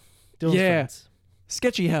friend. Friends.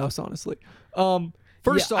 Sketchy house, honestly.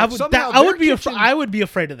 First off, I would be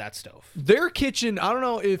afraid of that stove. Their kitchen, I don't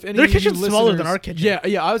know if any their of you kitchen's listeners, smaller than our kitchen.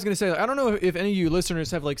 Yeah, I was gonna say, I don't know if any of you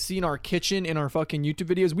listeners have like seen our kitchen in our fucking YouTube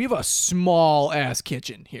videos. We have a small ass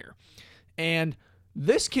kitchen here, and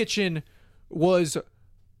this kitchen was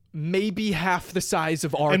maybe half the size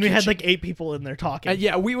of our and we kitchen. Had like 8 people in there talking.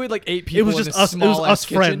 And we had like 8 people. It was just us. It was us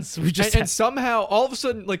friends. We just and somehow all of a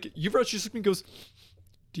sudden, like Yuvraj just looked at me and goes,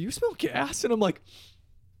 "Do you smell gas?" And I'm like,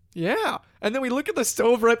 "Yeah." And then we look at the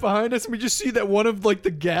stove right behind us, and we just see that one of like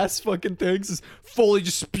the gas fucking things is fully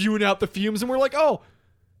just spewing out the fumes, and we're like, "Oh,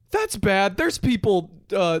 that's bad. There's people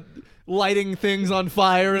lighting things on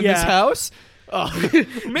fire in this house.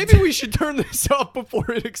 Maybe we should turn this off before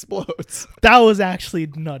it explodes." That was actually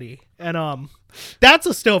nutty. And that's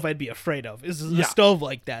a stove I'd be afraid of. Is a stove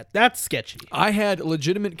like that. That's sketchy. I had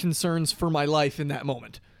legitimate concerns for my life in that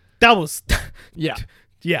moment. That was Yeah.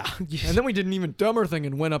 yeah. And then we did an even dumber thing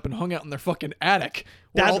and went up and hung out in their fucking attic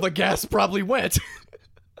where all the gas probably went.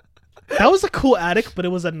 That was a cool attic, but it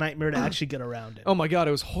was a nightmare to actually get around it. Oh my god,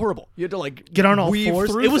 it was horrible. You had to like get on all weave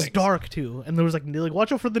fours. through It was things. dark too, and there was like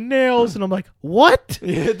watch out for the nails, and I'm like, what?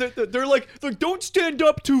 Yeah, they're like don't stand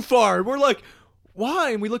up too far. And we're like,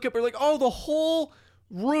 why? And we look up, we're like, oh, the whole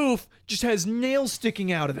roof just has nails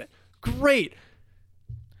sticking out of it. Great.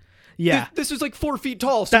 Yeah, this was like 4 feet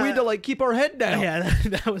tall, so we had to like keep our head down. Yeah,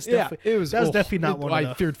 that was definitely, that was definitely not one.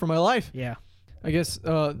 I feared for my life. Yeah, I guess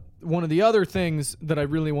one of the other things that I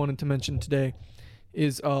really wanted to mention today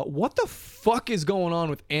is what the fuck is going on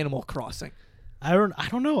with Animal Crossing? I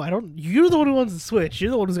don't know. You're the one who owns the Switch.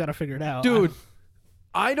 You're the one who's got to figure it out, dude.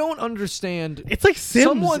 I don't understand. It's like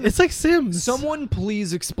Sims. It's like Sims. Someone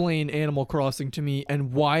please explain Animal Crossing to me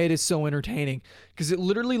and why it is so entertaining. Because it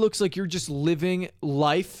literally looks like you're just living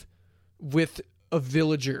life with a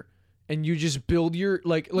villager. And you just build your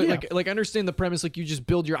like I understand the premise, like you just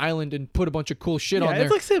build your island and put a bunch of cool shit on there.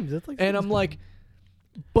 It's like Sims. And I'm like,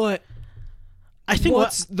 but I think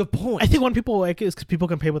what's the point? I think when people like it is because people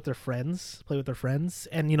can play with their friends,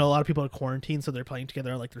 and a lot of people are quarantined, so they're playing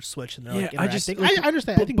together on like their Switch and they're like interacting. I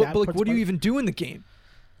understand. But, I think but like, what do you even do in the game?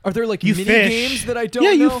 Are there like mini games that I don't know?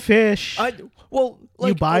 Yeah, you fish.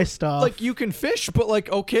 You buy stuff. Like you can fish, but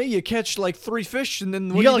like okay, you catch like 3 fish, and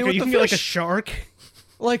then what you do you do with you the can fish? get like a shark.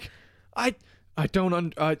 Like, I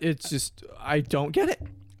don't. It's just I don't get it.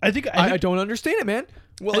 I don't understand it, man.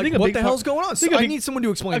 Well, like, what the hell's going on? I need someone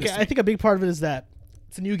to explain this. I think a big part of it is that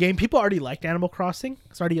it's a new game. People already liked Animal Crossing.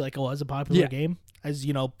 It's already like was a popular game, as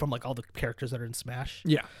you know from like all the characters that are in Smash.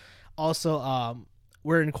 Yeah. Also,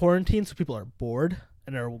 we're in quarantine, so people are bored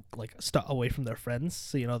and are like away from their friends.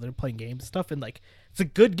 So they're playing games and stuff, and like it's a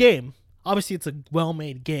good game. Obviously, it's a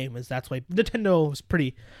well-made game, as that's why Nintendo is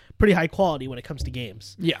pretty high quality when it comes to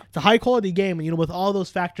games. Yeah, it's a high-quality game, and with all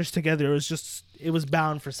those factors together, it was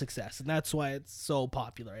bound for success, and that's why it's so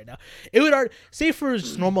popular right now. It would say for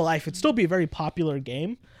just normal life, it'd still be a very popular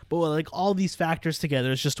game, but with like all these factors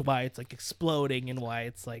together, is just why it's like exploding and why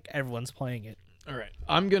it's like everyone's playing it. All right,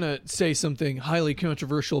 I'm gonna say something highly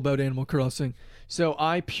controversial about Animal Crossing. So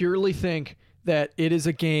I purely think that it is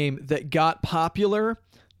a game that got popular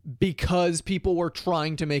because people were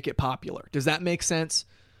trying to make it popular. Does that make sense?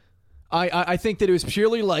 I think that it was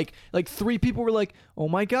purely like 3 people were like, oh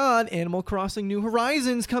my god, Animal Crossing New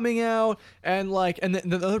Horizons coming out, and then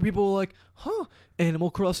the other people were like, huh, Animal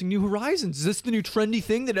Crossing New Horizons, is this the new trendy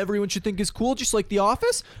thing that everyone should think is cool, just like The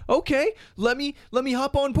Office? Okay, let me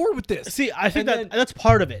hop on board with this. See, I think that's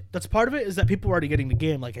part of it. That's part of it is that people are already getting the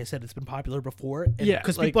game. Like I said, it's been popular before.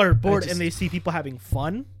 Because people are bored and they see people having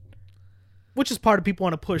fun. Which is part of people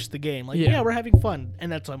want to push the game. Like, we're having fun.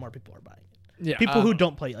 And that's why more people are buying it. Yeah. People who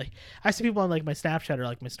don't play. Like, I see people on like my Snapchat or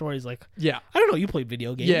like my stories like, yeah, I don't know, you play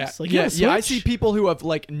video games. Yeah. Like, yeah. I see people who have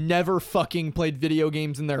like never fucking played video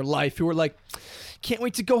games in their life who are like, can't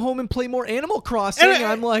wait to go home and play more Animal Crossing. And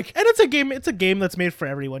I'm like, and it's a game that's made for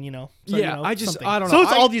everyone, So, yeah, I don't know. So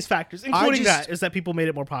it's all these factors, including that people made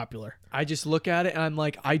it more popular. I just look at it and I'm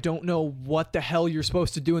like, I don't know what the hell you're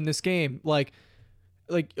supposed to do in this game. Like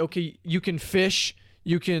okay, you can fish.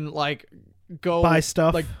 You can like go buy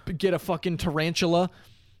stuff, like get a fucking tarantula,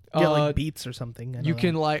 get like beets or something. You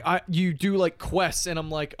can you do like quests, and I'm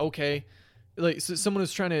like, okay, like so someone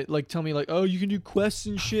was trying to like tell me like, oh, you can do quests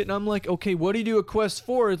and shit, and I'm like, okay, what do you do a quest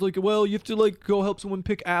for? It's like, well, you have to like go help someone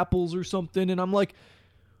pick apples or something, and I'm like,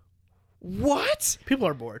 what? People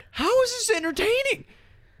are bored. How is this entertaining?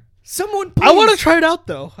 Someone, please. I want to try it out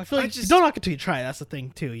though. I feel like you don't knock it till you try it. That's the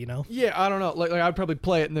thing too, Yeah, I don't know. Like I'd probably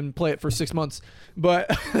play it and then play it for 6 months, but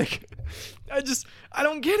like, I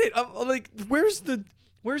don't get it. I'm like, where's the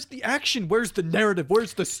action? Where's the narrative?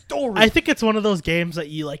 Where's the story? I think it's one of those games that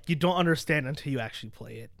you don't understand until you actually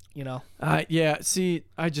play it. Yeah. See,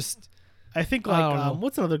 I think like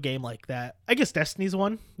what's another game like that? I guess Destiny's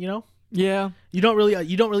one. Yeah. You don't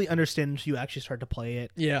really understand until you actually start to play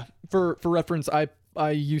it. Yeah. For reference,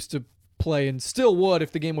 I used to play and still would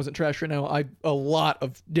if the game wasn't trash right now. A lot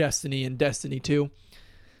of Destiny and Destiny 2.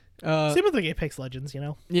 Same with like Apex Legends,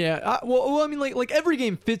 Yeah. Well, I mean, like every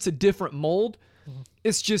game fits a different mold. Mm-hmm.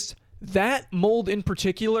 It's just that mold in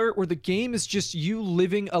particular, where the game is just you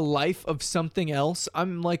living a life of something else.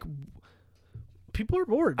 I'm like, people are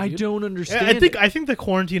bored. Dude. I don't understand. I think the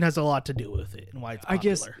quarantine has a lot to do with it and why it's popular. I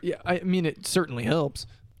guess. Yeah. I mean, it certainly helps.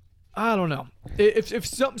 I don't know. If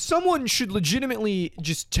someone should legitimately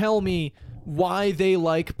just tell me why they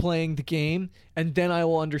like playing the game, and then I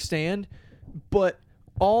will understand. But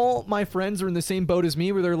all my friends are in the same boat as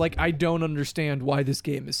me, where they're like, I don't understand why this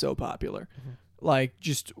game is so popular. Mm-hmm. Like,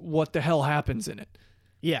 just what the hell happens in it.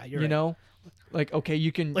 Yeah, you're you right. know, like okay,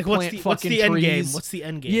 you can Like plant what's fucking the end game? trees. What's the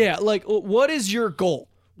end game? Yeah, like what is your goal?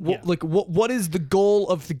 Yeah. Like what is the goal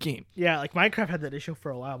of the game? Yeah, like Minecraft had that issue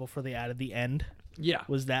for a while before they added the end. Yeah.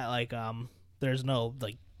 Was that like there's no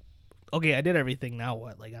like okay, I did everything, now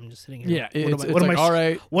what? Like I'm just sitting here. Yeah, it's like, all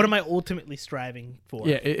right. What am I ultimately striving for?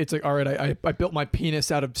 Yeah, it's like all right, I built my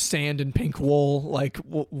penis out of sand and pink wool. Like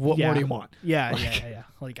what more do you want? Yeah, like, yeah.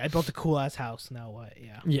 Like I built a cool ass house, now what?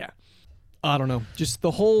 Yeah. Yeah. I don't know. Just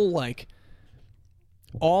the whole like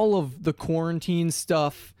all of the quarantine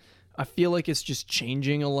stuff, I feel like it's just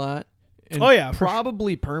changing a lot. And oh yeah,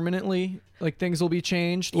 probably permanently. Like things will be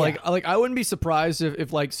changed. Yeah. Like I wouldn't be surprised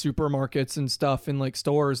if like supermarkets and stuff and like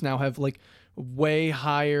stores now have like way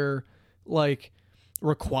higher like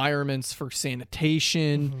requirements for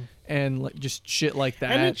sanitation and like just shit like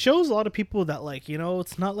that. And it shows a lot of people that like, you know,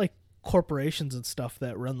 it's not like corporations and stuff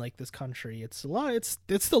that run like this country. It's a lot. It's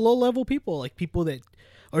the low level people, like people that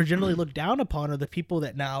are generally looked down upon, are the people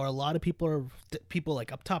that now are a lot of people are people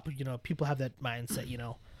like up top. You know, people have that mindset. You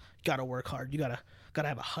know, you gotta work hard. You gotta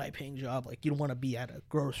have a high paying job. Like you don't want to be at a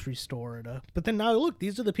grocery store. But then now look,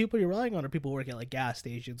 these are the people you're relying on. Are people working at like gas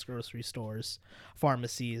stations, grocery stores,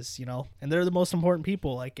 pharmacies. You know, and they're the most important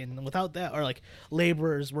people. Like, and without that, or like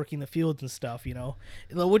laborers working the fields and stuff. You know,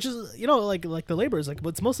 which is, you know, like the laborers, like, but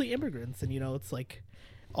it's mostly immigrants, and you know, it's like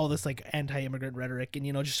all this like anti-immigrant rhetoric, and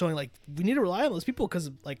you know, just showing like we need to rely on those people because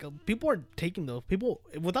like people are taking those people.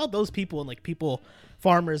 Without those people and like people,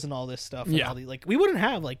 farmers and all this stuff, and all like we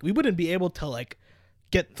wouldn't be able to like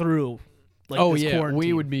get through like this quarantine.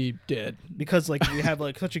 We would be dead because like we have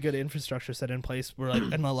like such a good infrastructure set in place where like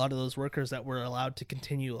and a lot of those workers that were allowed to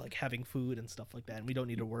continue like having food and stuff like that, and we don't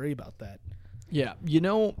need to worry about that. Yeah, you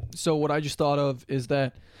know, so what I just thought of is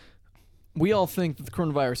that we all think that the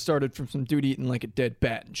coronavirus started from some dude eating like a dead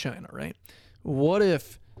bat in China, right? What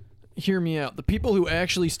if, hear me out, the people who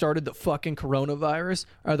actually started the fucking coronavirus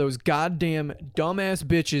are those goddamn dumbass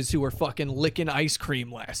bitches who were fucking licking ice cream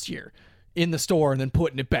last year in the store and then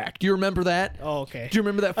putting it back. Do you remember that? Oh, okay. Do you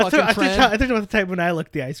remember that fucking trend? I think about the time when I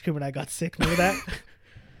licked the ice cream and I got sick. Remember that?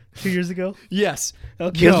 2 years ago? Yes.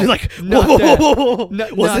 Okay. No, like, whoa.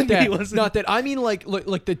 Wasn't not that. I mean, like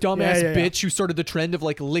the dumbass bitch who started the trend of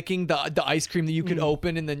like licking the ice cream that you could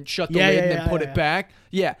open and then shut the lid and then put it back.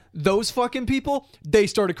 Yeah, those fucking people, they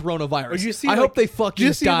started coronavirus. I hope they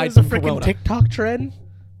fucking died from corona. Freaking TikTok trend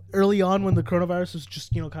early on when the coronavirus was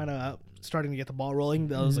just, you know, kind of starting to get the ball rolling.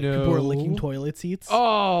 That was like people were licking toilet seats.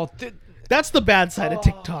 Oh, that's the bad side of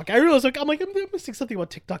TikTok. I realized I'm missing something about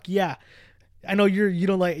TikTok. Yeah. I know you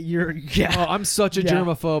don't like yeah. Oh, I'm such a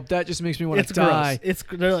germaphobe. That just makes me want to die.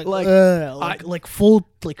 They're like full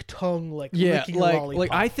like tongue like licking a lollipop.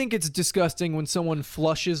 Like I think it's disgusting when someone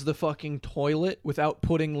flushes the fucking toilet without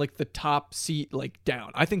putting like the top seat like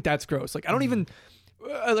down. I think that's gross. Like I don't even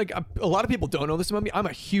like a lot of people don't know this about me. I'm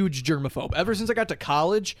a huge germaphobe. Ever since I got to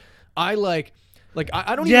college, I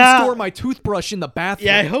I don't even store my toothbrush in the bathroom.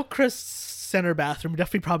 Yeah, I hope Chris center bathroom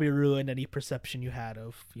definitely probably ruined any perception you had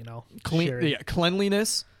of, you know,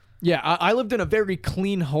 cleanliness. Yeah, I lived in a very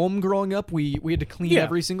clean home growing up. We had to clean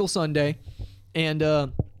every single Sunday,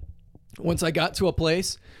 and once I got to a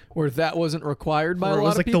place where that wasn't required by a lot of people,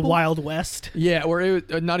 it was like the Wild West. Yeah, where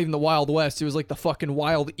it was not even the Wild West. It was like the fucking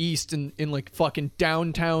Wild East in like fucking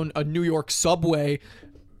downtown a New York subway.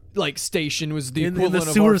 Like station was the equivalent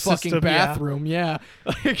of our fucking bathroom. Yeah.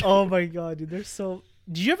 Oh my god, dude, they're so.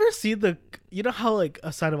 Did you ever see you know how like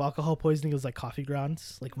a sign of alcohol poisoning is like coffee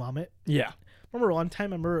grounds, like vomit? Yeah. Remember one time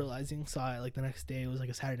I remember realizing, saw it like the next day, it was like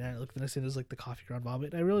a Saturday night, like the next day it was like the coffee ground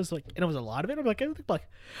vomit, and I realized like, and it was a lot of it. I'm like, I think like,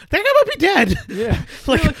 that guy might be dead. Yeah.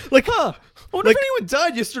 like huh? I wonder if anyone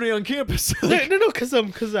died yesterday on campus. No, because I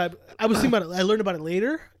was thinking about it. I learned about it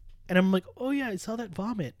later, and I'm like, oh yeah, I saw that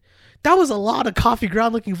vomit. That was a lot of coffee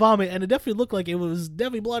ground looking vomit, and it definitely looked like it was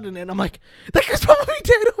definitely blood in it. And I'm like, that guy's probably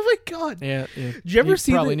dead. Oh my god. Yeah. Did you ever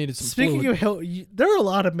see? Probably needed some speaking fluid. of hell, there are a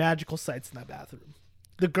lot of magical sights in that bathroom.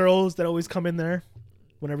 The girls that always come in there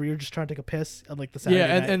whenever you're just trying to take a piss on like the Saturday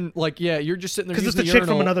night. and like you're just sitting there because it's using the the chick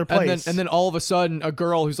from another place, and then all of a sudden a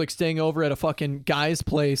girl who's like staying over at a fucking guy's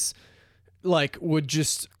place. Like would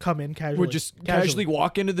just come in casually. Casually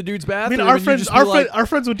walk into the dude's bathroom. I mean, our friends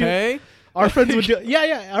would do. Hey? Our friends would do.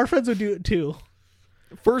 Yeah. Our friends would do it too.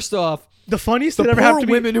 First off, the funniest the that ever poor happened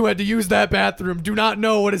to women who had to use that bathroom do not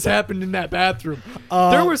know what has happened in that bathroom.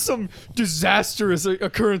 There were some disastrous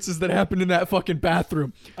occurrences that happened in that fucking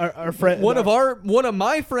bathroom. Our friend, one of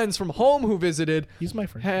my friends from home who visited. He's my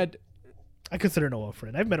friend. I consider Noah a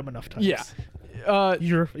friend. I've met him enough times. Yeah.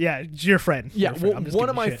 Your friend. Yeah. Your friend. One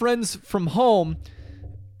of my friends from home.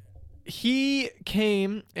 He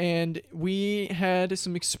came and we had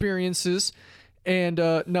some experiences, and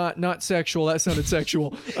not sexual. That sounded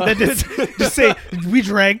sexual. Just say we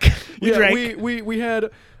drank. We had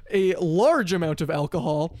a large amount of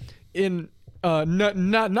alcohol in not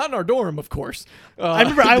in our dorm, of course. I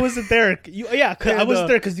remember I wasn't there. I wasn't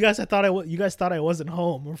there because you guys thought I wasn't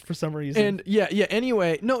home for some reason. And yeah.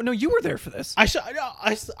 Anyway, no, you were there for this. I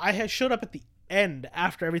had showed up at the end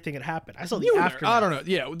after everything had happened. I saw the aftermath. I don't know.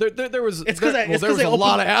 Yeah, there was. It's because there was a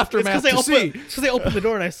lot of aftermath to see. It's because they opened the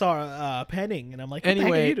door and I saw penning, and I'm like, what the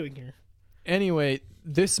heck are you doing here? Anyway,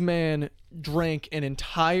 this man drank an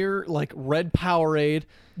entire red Powerade.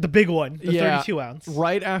 The big one, the 32 ounce.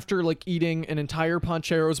 Right after eating an entire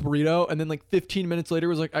Pancheros burrito, and then 15 minutes later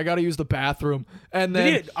was like, I gotta use the bathroom. And then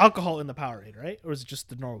did he get alcohol in the Powerade, right? Or was it just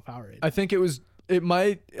the normal Powerade? I think it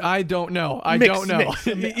might. I don't know.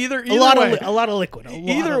 Either a lot of liquid.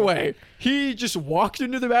 Either way, he just walked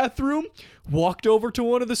into the bathroom, walked over to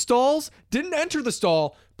one of the stalls, didn't enter the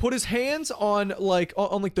stall, put his hands on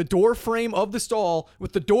the door frame of the stall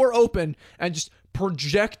with the door open, and just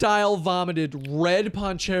projectile vomited red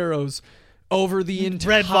Pancheros over the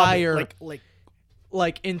entire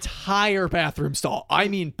entire bathroom stall. I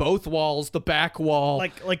mean, both walls, the back wall,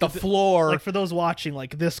 the floor. For those watching,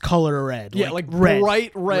 this color red. Yeah,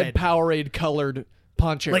 bright red Powerade colored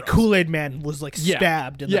Pancheros. Like Kool-Aid Man was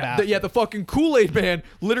stabbed in the bathroom. The fucking Kool-Aid Man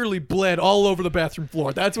literally bled all over the bathroom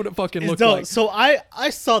floor. That's what it fucking looked like. So I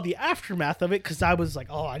saw the aftermath of it because I was like,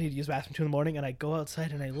 oh, I need to use the bathroom 2 in the morning, and I go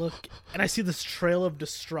outside and I look and I see this trail of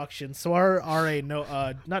destruction. So our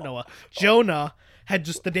RA, Jonah had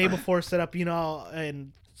just the day before set up,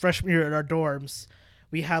 in freshman year at our dorms,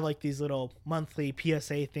 we have these little monthly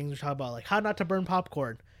PSA things we talk about how not to burn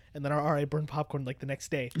popcorn. And then our RA burned popcorn the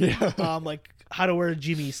next day. Yeah. How to wear a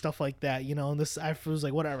Jimmy, stuff like that, and this I was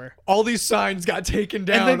like, whatever. All these signs got taken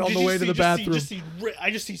down on the way to the bathroom. I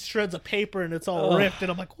just see shreds of paper and it's all ripped, and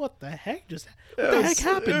I'm like, what the heck happened? It's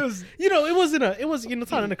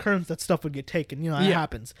not an occurrence that stuff would get taken. It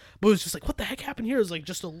happens. But it was just what the heck happened here? It was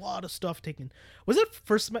just a lot of stuff taken. Was it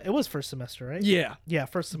first semester? It was first semester, right? Yeah. Yeah,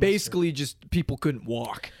 first semester. Basically, just people couldn't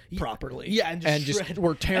walk properly. Yeah, and just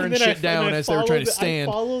were tearing shit down as they were trying to stand.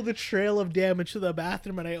 I follow the trail of damage to the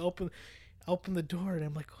bathroom, and I open the door, and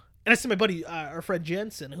I'm like, and I see my buddy, our friend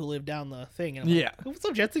Jensen, who lived down the thing, and I'm like, what's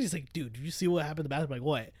up, Jensen? He's like, dude, did you see what happened in the bathroom? I'm like,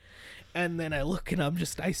 what? And then I look, and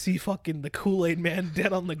I see fucking the Kool-Aid Man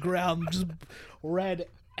dead on the ground, just red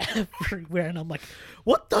everywhere, and I'm like,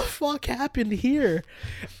 what the fuck happened here?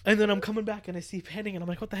 And then I'm coming back, and I see Penning, and I'm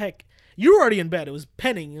like, what the heck? You were already in bed. It was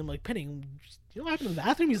Penning, and I'm like, Penning, you know what happened in the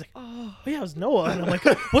bathroom? He's like, oh yeah, it was Noah. And I'm like,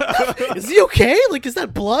 what is he okay? Is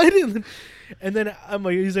that blood? And then I'm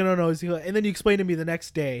like, he's like, no. And then you explained to me the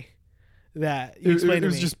next day that it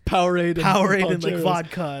was just Powerade and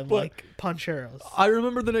vodka and Pancheros. I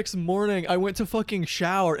remember the next morning I went to fucking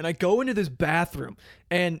shower and I go into this bathroom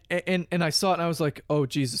and I saw it and I was like, oh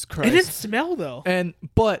Jesus Christ. It didn't smell though.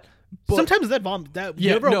 But sometimes that vomit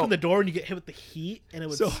you ever open the door and you get hit with the heat and it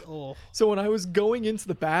was so when I was going into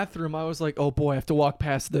the bathroom I was like, oh boy, I have to walk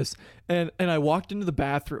past this, and I walked into the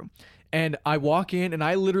bathroom and I walk in and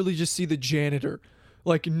I literally just see the janitor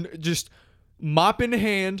just mop in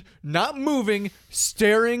hand, not moving,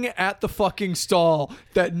 staring at the fucking stall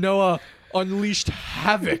that Noah unleashed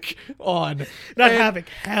havoc on. Havoc,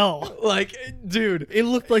 hell. Dude, it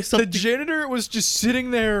looked like something. The janitor was just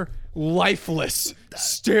sitting there lifeless,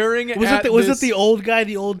 staring was it the old guy,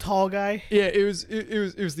 the old tall guy? Yeah, it was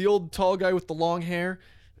the old tall guy with the long hair.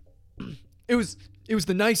 It was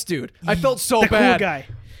the nice dude. I felt so bad. Cool guy.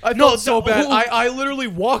 I felt so bad. I literally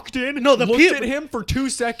walked in, looked at him for 2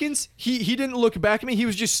 seconds. He didn't look back at me. He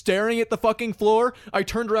was just staring at the fucking floor. I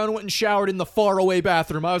turned around and went and showered in the faraway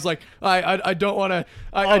bathroom. I was like, I don't want to.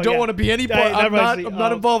 I don't want to be any part. I'm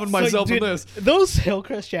not involving myself in this. Those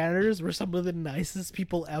Hillcrest janitors were some of the nicest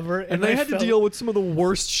people ever, and they had to deal with some of the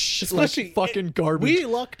worst fucking garbage. We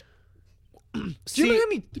lucked. Do you know how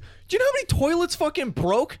many toilets fucking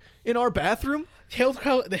broke in our bathroom?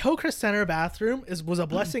 The Hillcrest Center bathroom was a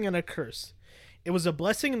blessing and a curse. It was a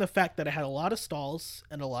blessing in the fact that it had a lot of stalls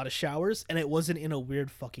and a lot of showers, and it wasn't in a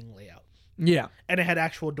weird fucking layout. Yeah. And it had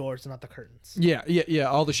actual doors, not the curtains. Yeah.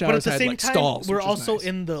 All the showers had stalls. We're also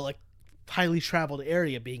in the highly traveled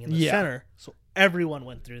area, being in the center, so everyone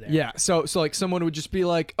went through there. Yeah. So someone would just be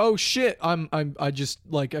like, "Oh shit, I just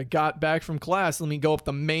I got back from class. Let me go up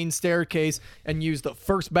the main staircase and use the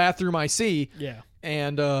first bathroom I see." Yeah.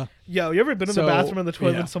 And you ever been in the bathroom in the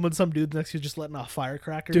toilet and some dude next to you just letting off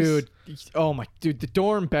firecrackers? Dude, the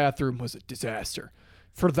dorm bathroom was a disaster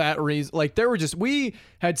for that reason. We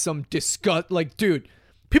had some disgust. Dude,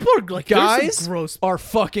 People are like, guys gross. are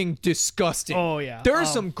fucking disgusting. Oh yeah, there are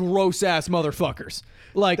some gross ass motherfuckers.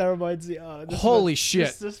 Like that reminds me. Holy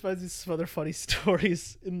shit! This reminds me of some other funny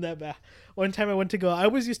stories in that. One time I went to go. I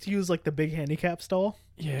always used to use like the big handicap stall.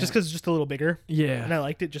 Yeah. Just because it's just a little bigger. Yeah. And I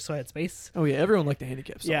liked it just so I had space. Oh yeah, everyone liked the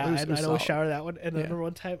handicap stall. Yeah, I'd always shower that one. And then remember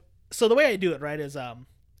one time. So the way I do it, right, is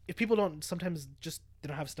if people don't sometimes just they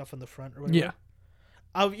don't have stuff in the front or whatever. Yeah.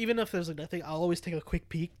 Even if there's like nothing, I'll always take a quick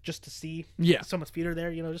peek just to see. Yeah. If someone's feet are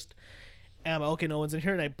there, just. And I'm like, okay, no one's in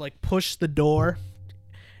here, and I like push the door.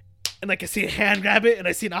 And like I see a hand grab it, and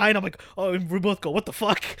I see an eye, and I'm like, oh, and we both go, what the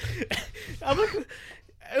fuck? I'm like,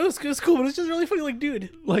 it was cool, but it's just really funny. Like, dude,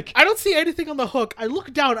 like I don't see anything on the hook. I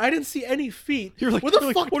look down, I didn't see any feet. You're like, what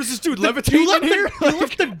the fuck? What is this dude levitating in here? You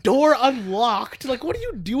left the door unlocked. Like, what are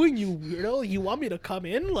you doing, you weirdo? You want me to come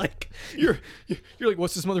in? Like, you're like,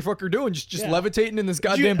 what's this motherfucker doing? Just levitating in this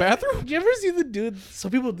goddamn bathroom? Do you ever see the dude? So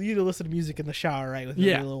people need to listen to music in the shower, right? With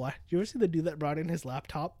me a little while. Do you ever see the dude that brought in his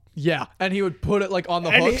laptop? Yeah, and he would put it like on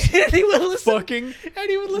the hook. And he would listen. Fucking. And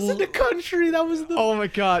he would listen to country. That was the. Oh my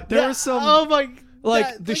god, there was some. Oh my.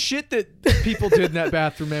 The shit that people did in that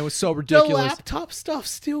bathroom, man, was so ridiculous. The laptop stuff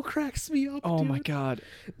still cracks me up. Oh dude. my god.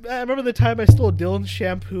 I remember the time I stole Dylan's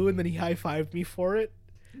shampoo and then he high-fived me for it.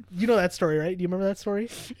 You know that story, right? Do you remember that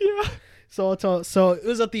story? Yeah. So it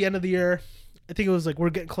was at the end of the year. I think it was like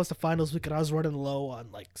we're getting close to finals week and I was running low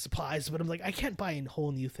on like supplies, but I'm like, I can't buy a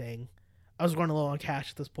whole new thing. I was running low on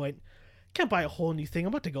cash at this point. Can't buy a whole new thing. I'm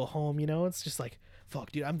about to go home, It's just like,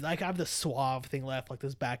 fuck, dude. I have this suave thing left, like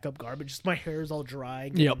this backup garbage. Just my hair is all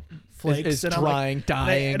drying. Yep. Flakes. It's and drying, like,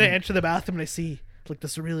 dying. And I enter the bathroom and I see like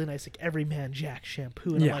this really nice like Everyman Jack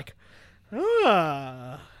shampoo. And I'm like,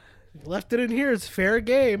 left it in here. It's fair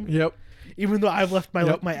game. Yep. Even though I've left my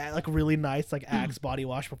like really nice like Axe body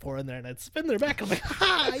wash before in there and it's been there back. I'm like,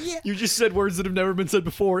 ha, yeah. You just said words that have never been said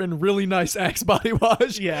before in really nice Axe body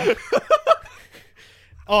wash. Yeah.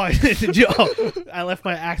 I left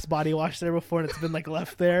my Axe body wash there before and it's been like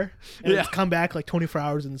left there and it's come back like 24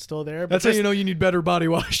 hours and it's still there. That's how you know you need better body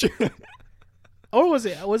wash. Or was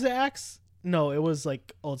it Axe? No, it was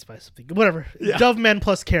like Old Spice something. Whatever. Yeah. Dove Men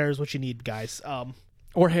Plus Care is what you need, guys.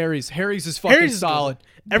 Or Harry's. Harry's is fucking solid.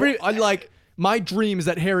 My dream is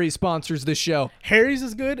that Harry's sponsors this show. Harry's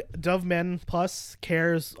is good. Dove Men Plus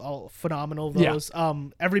Care is all phenomenal. Those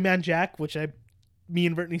Everyman Jack, which me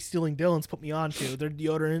and Brittany stealing Dylan's put me on to. They're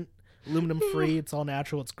deodorant, aluminum free. It's all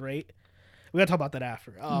natural. It's great. We gotta talk about that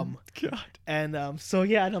after. God. And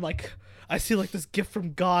and I'm like, I see like this gift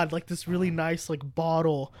from God, like this really nice like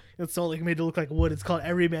bottle. It's all like made to look like wood. It's called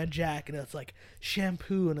Everyman Jack, and it's like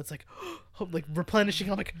shampoo, and it's like like replenishing.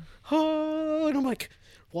 I'm like, oh, and I'm like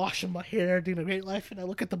washing my hair, doing a great life, and I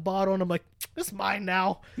look at the bottle, and I'm like, this is mine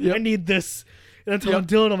now. Yep. I need this. And I'm telling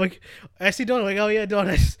Dylan, I'm like, I see Dylan, I'm like, oh yeah, Dylan,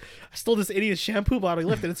 I stole this idiot shampoo bottle. He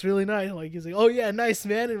left it. It's really nice. Like he's like, oh yeah, nice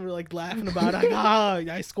man, and we're like laughing about it. Like,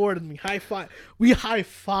 I scored, and we high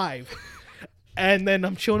five. And then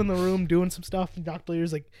I'm chilling in the room doing some stuff, and Dr.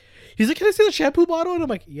 Lear's like, he's like, can I see the shampoo bottle? And I'm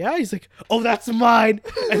like, yeah. He's like, oh, that's mine.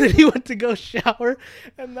 And then he went to go shower,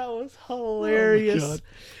 and that was hilarious. Oh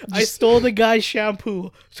I stole the guy's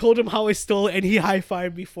shampoo, told him how I stole it, and he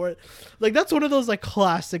high-fived me for it. Like, that's one of those, like,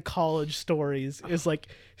 classic college stories, is, like,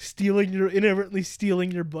 inadvertently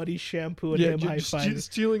stealing your buddy's shampoo and him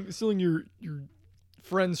high-fiving. Stealing your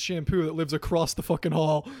friend's shampoo that lives across the fucking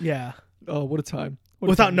hall. Yeah. Oh, what a time.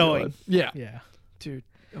 Without knowing. Yeah. Yeah. Dude.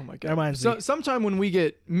 Oh my god. That reminds me. Sometime when we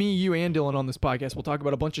get me, you, and Dylan on this podcast, we'll talk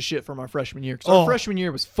about a bunch of shit from our freshman year. Because our freshman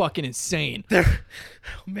year was fucking insane.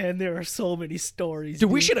 There are so many stories. Dude,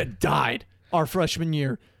 we should have died our freshman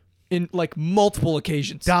year in like multiple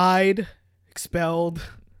occasions. Died, expelled,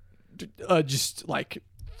 just like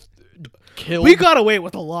killed. We got away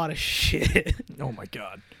with a lot of shit. Oh my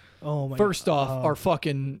god. Oh my. First off, our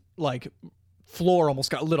fucking like floor almost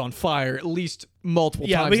got lit on fire at least multiple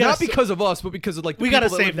times. Not because of us, but because of like the we people gotta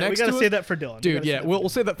that save live that. We gotta save that for Dylan, dude. Yeah, we'll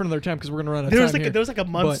save that for another time because we're gonna run out of time. There was like a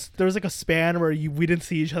month. There was like a span where we didn't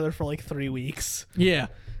see each other for like 3 weeks. Yeah,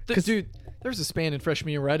 because dude, there was a span in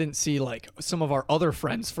freshman year where I didn't see like some of our other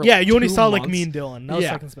friends for you only 2 saw months. like me and Dylan. That was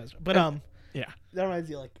second semester. But yeah, that reminds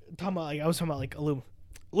me I was talking about like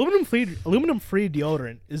aluminum free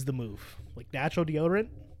deodorant is the move. Like natural deodorant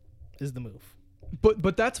is the move.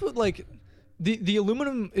 But that's what like. The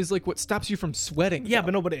aluminum is like what stops you from sweating. Yeah,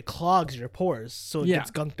 but it clogs your pores, so it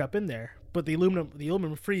gets gunked up in there. But the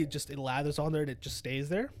aluminum free it lathers on there and it just stays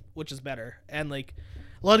there, which is better. And like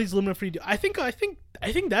a lot of these aluminum free, I think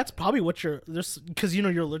that's probably what you're because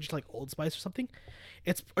you're allergic to like Old Spice or something.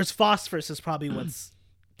 It's phosphorus is probably what's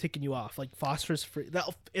ticking you off. Like phosphorus free.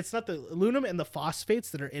 It's not the aluminum and the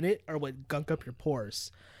phosphates that are in it are what gunk up your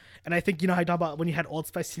pores. And I think, you know how I talk about when you had Old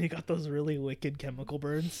Spice and you got those really wicked chemical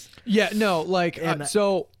burns? Yeah, no, like, And,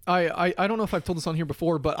 so I don't know if I've told this on here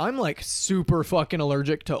before, but I'm like super fucking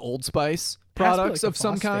allergic to Old Spice products like of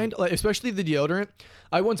some kind, like especially the deodorant.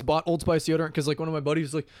 I once bought Old Spice deodorant because like one of my buddies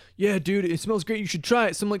was like, yeah, dude, it smells great. You should try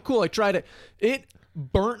it. So I'm like, cool. I tried it. It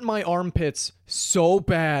burnt my armpits so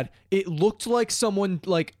bad. It looked like someone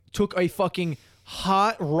like took a fucking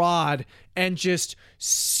hot rod and just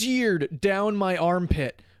seared down my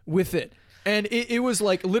armpit with it. And it was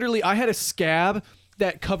like literally I had a scab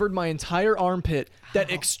that covered my entire armpit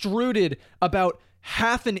that extruded about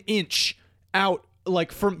half an inch out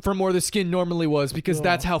like from where the skin normally was because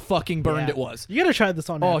that's how fucking burned it was. You gotta try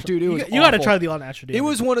this all natural. Oh, dude, it was you gotta try the all natural deodorant. It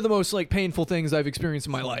was one of the most like painful things I've experienced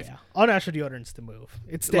in my life. Yeah. All natural deodorant's the move.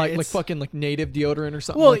 It's like fucking like native deodorant or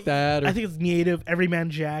something like that. Or, I think it's native,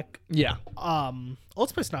 Everyman Jack. Yeah. Old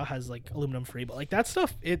Spice now has like aluminum free, but like that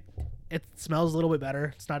stuff, it smells a little bit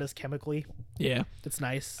better. It's not as chemically. Yeah. It's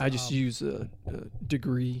nice. I just use a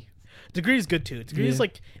Degree. Degree is good too. Degree is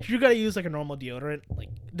like if you gotta use like a normal deodorant, like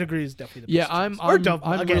Degree is definitely the best. Yeah, I'm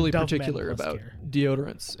really particular about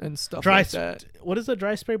deodorants and stuff like that. What is the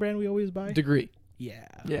dry spray brand we always buy? Degree. Yeah.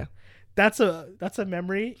 Yeah. That's a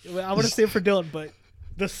memory. I want to say it for Dylan, but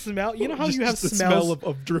the smell. You know how you have smells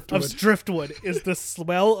of driftwood. Of driftwood is the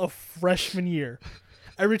smell of freshman year.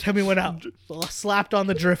 Every time we went out, slapped on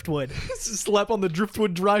the driftwood. Slap on the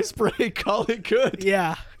driftwood dry spray. Call it good.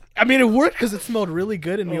 Yeah. I mean, it worked because it smelled really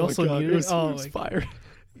good, and we also needed it. It was fire.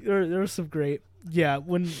 There was some great. Yeah,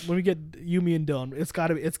 when we get Yumi and Dylan, it's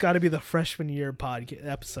gotta be the freshman year podcast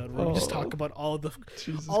episode where we just talk about all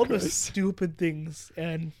the stupid things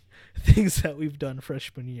and things that we've done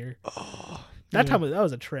freshman year. Oh, that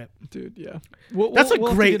was a trip, dude. Yeah, we'll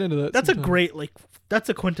great. Get into that that's sometime. A great like that's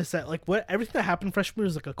a quintessential like what everything that happened freshman year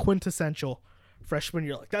is like a quintessential freshman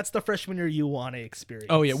year. Like that's the freshman year you want to experience.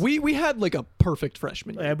 Oh yeah, we had like a perfect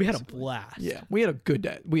freshman year. Yeah, we had a blast. Yeah, we had a good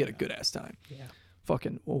ass time. Yeah,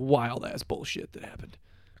 fucking wild ass bullshit that happened.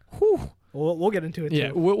 Whew. We'll get into it. Yeah,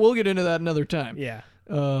 too. We'll get into that another time. Yeah.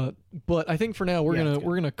 But I think for now we're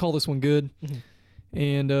gonna call this one good. Mm-hmm.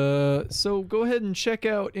 And so go ahead and check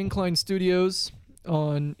out Incline Studios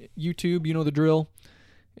on YouTube. You know the drill.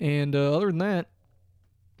 And other than that,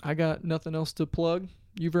 I got nothing else to plug.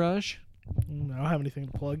 Yuvraj? I don't have anything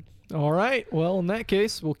to plug. All right. Well, in that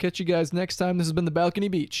case, we'll catch you guys next time. This has been the Balcony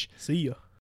Beach. See ya.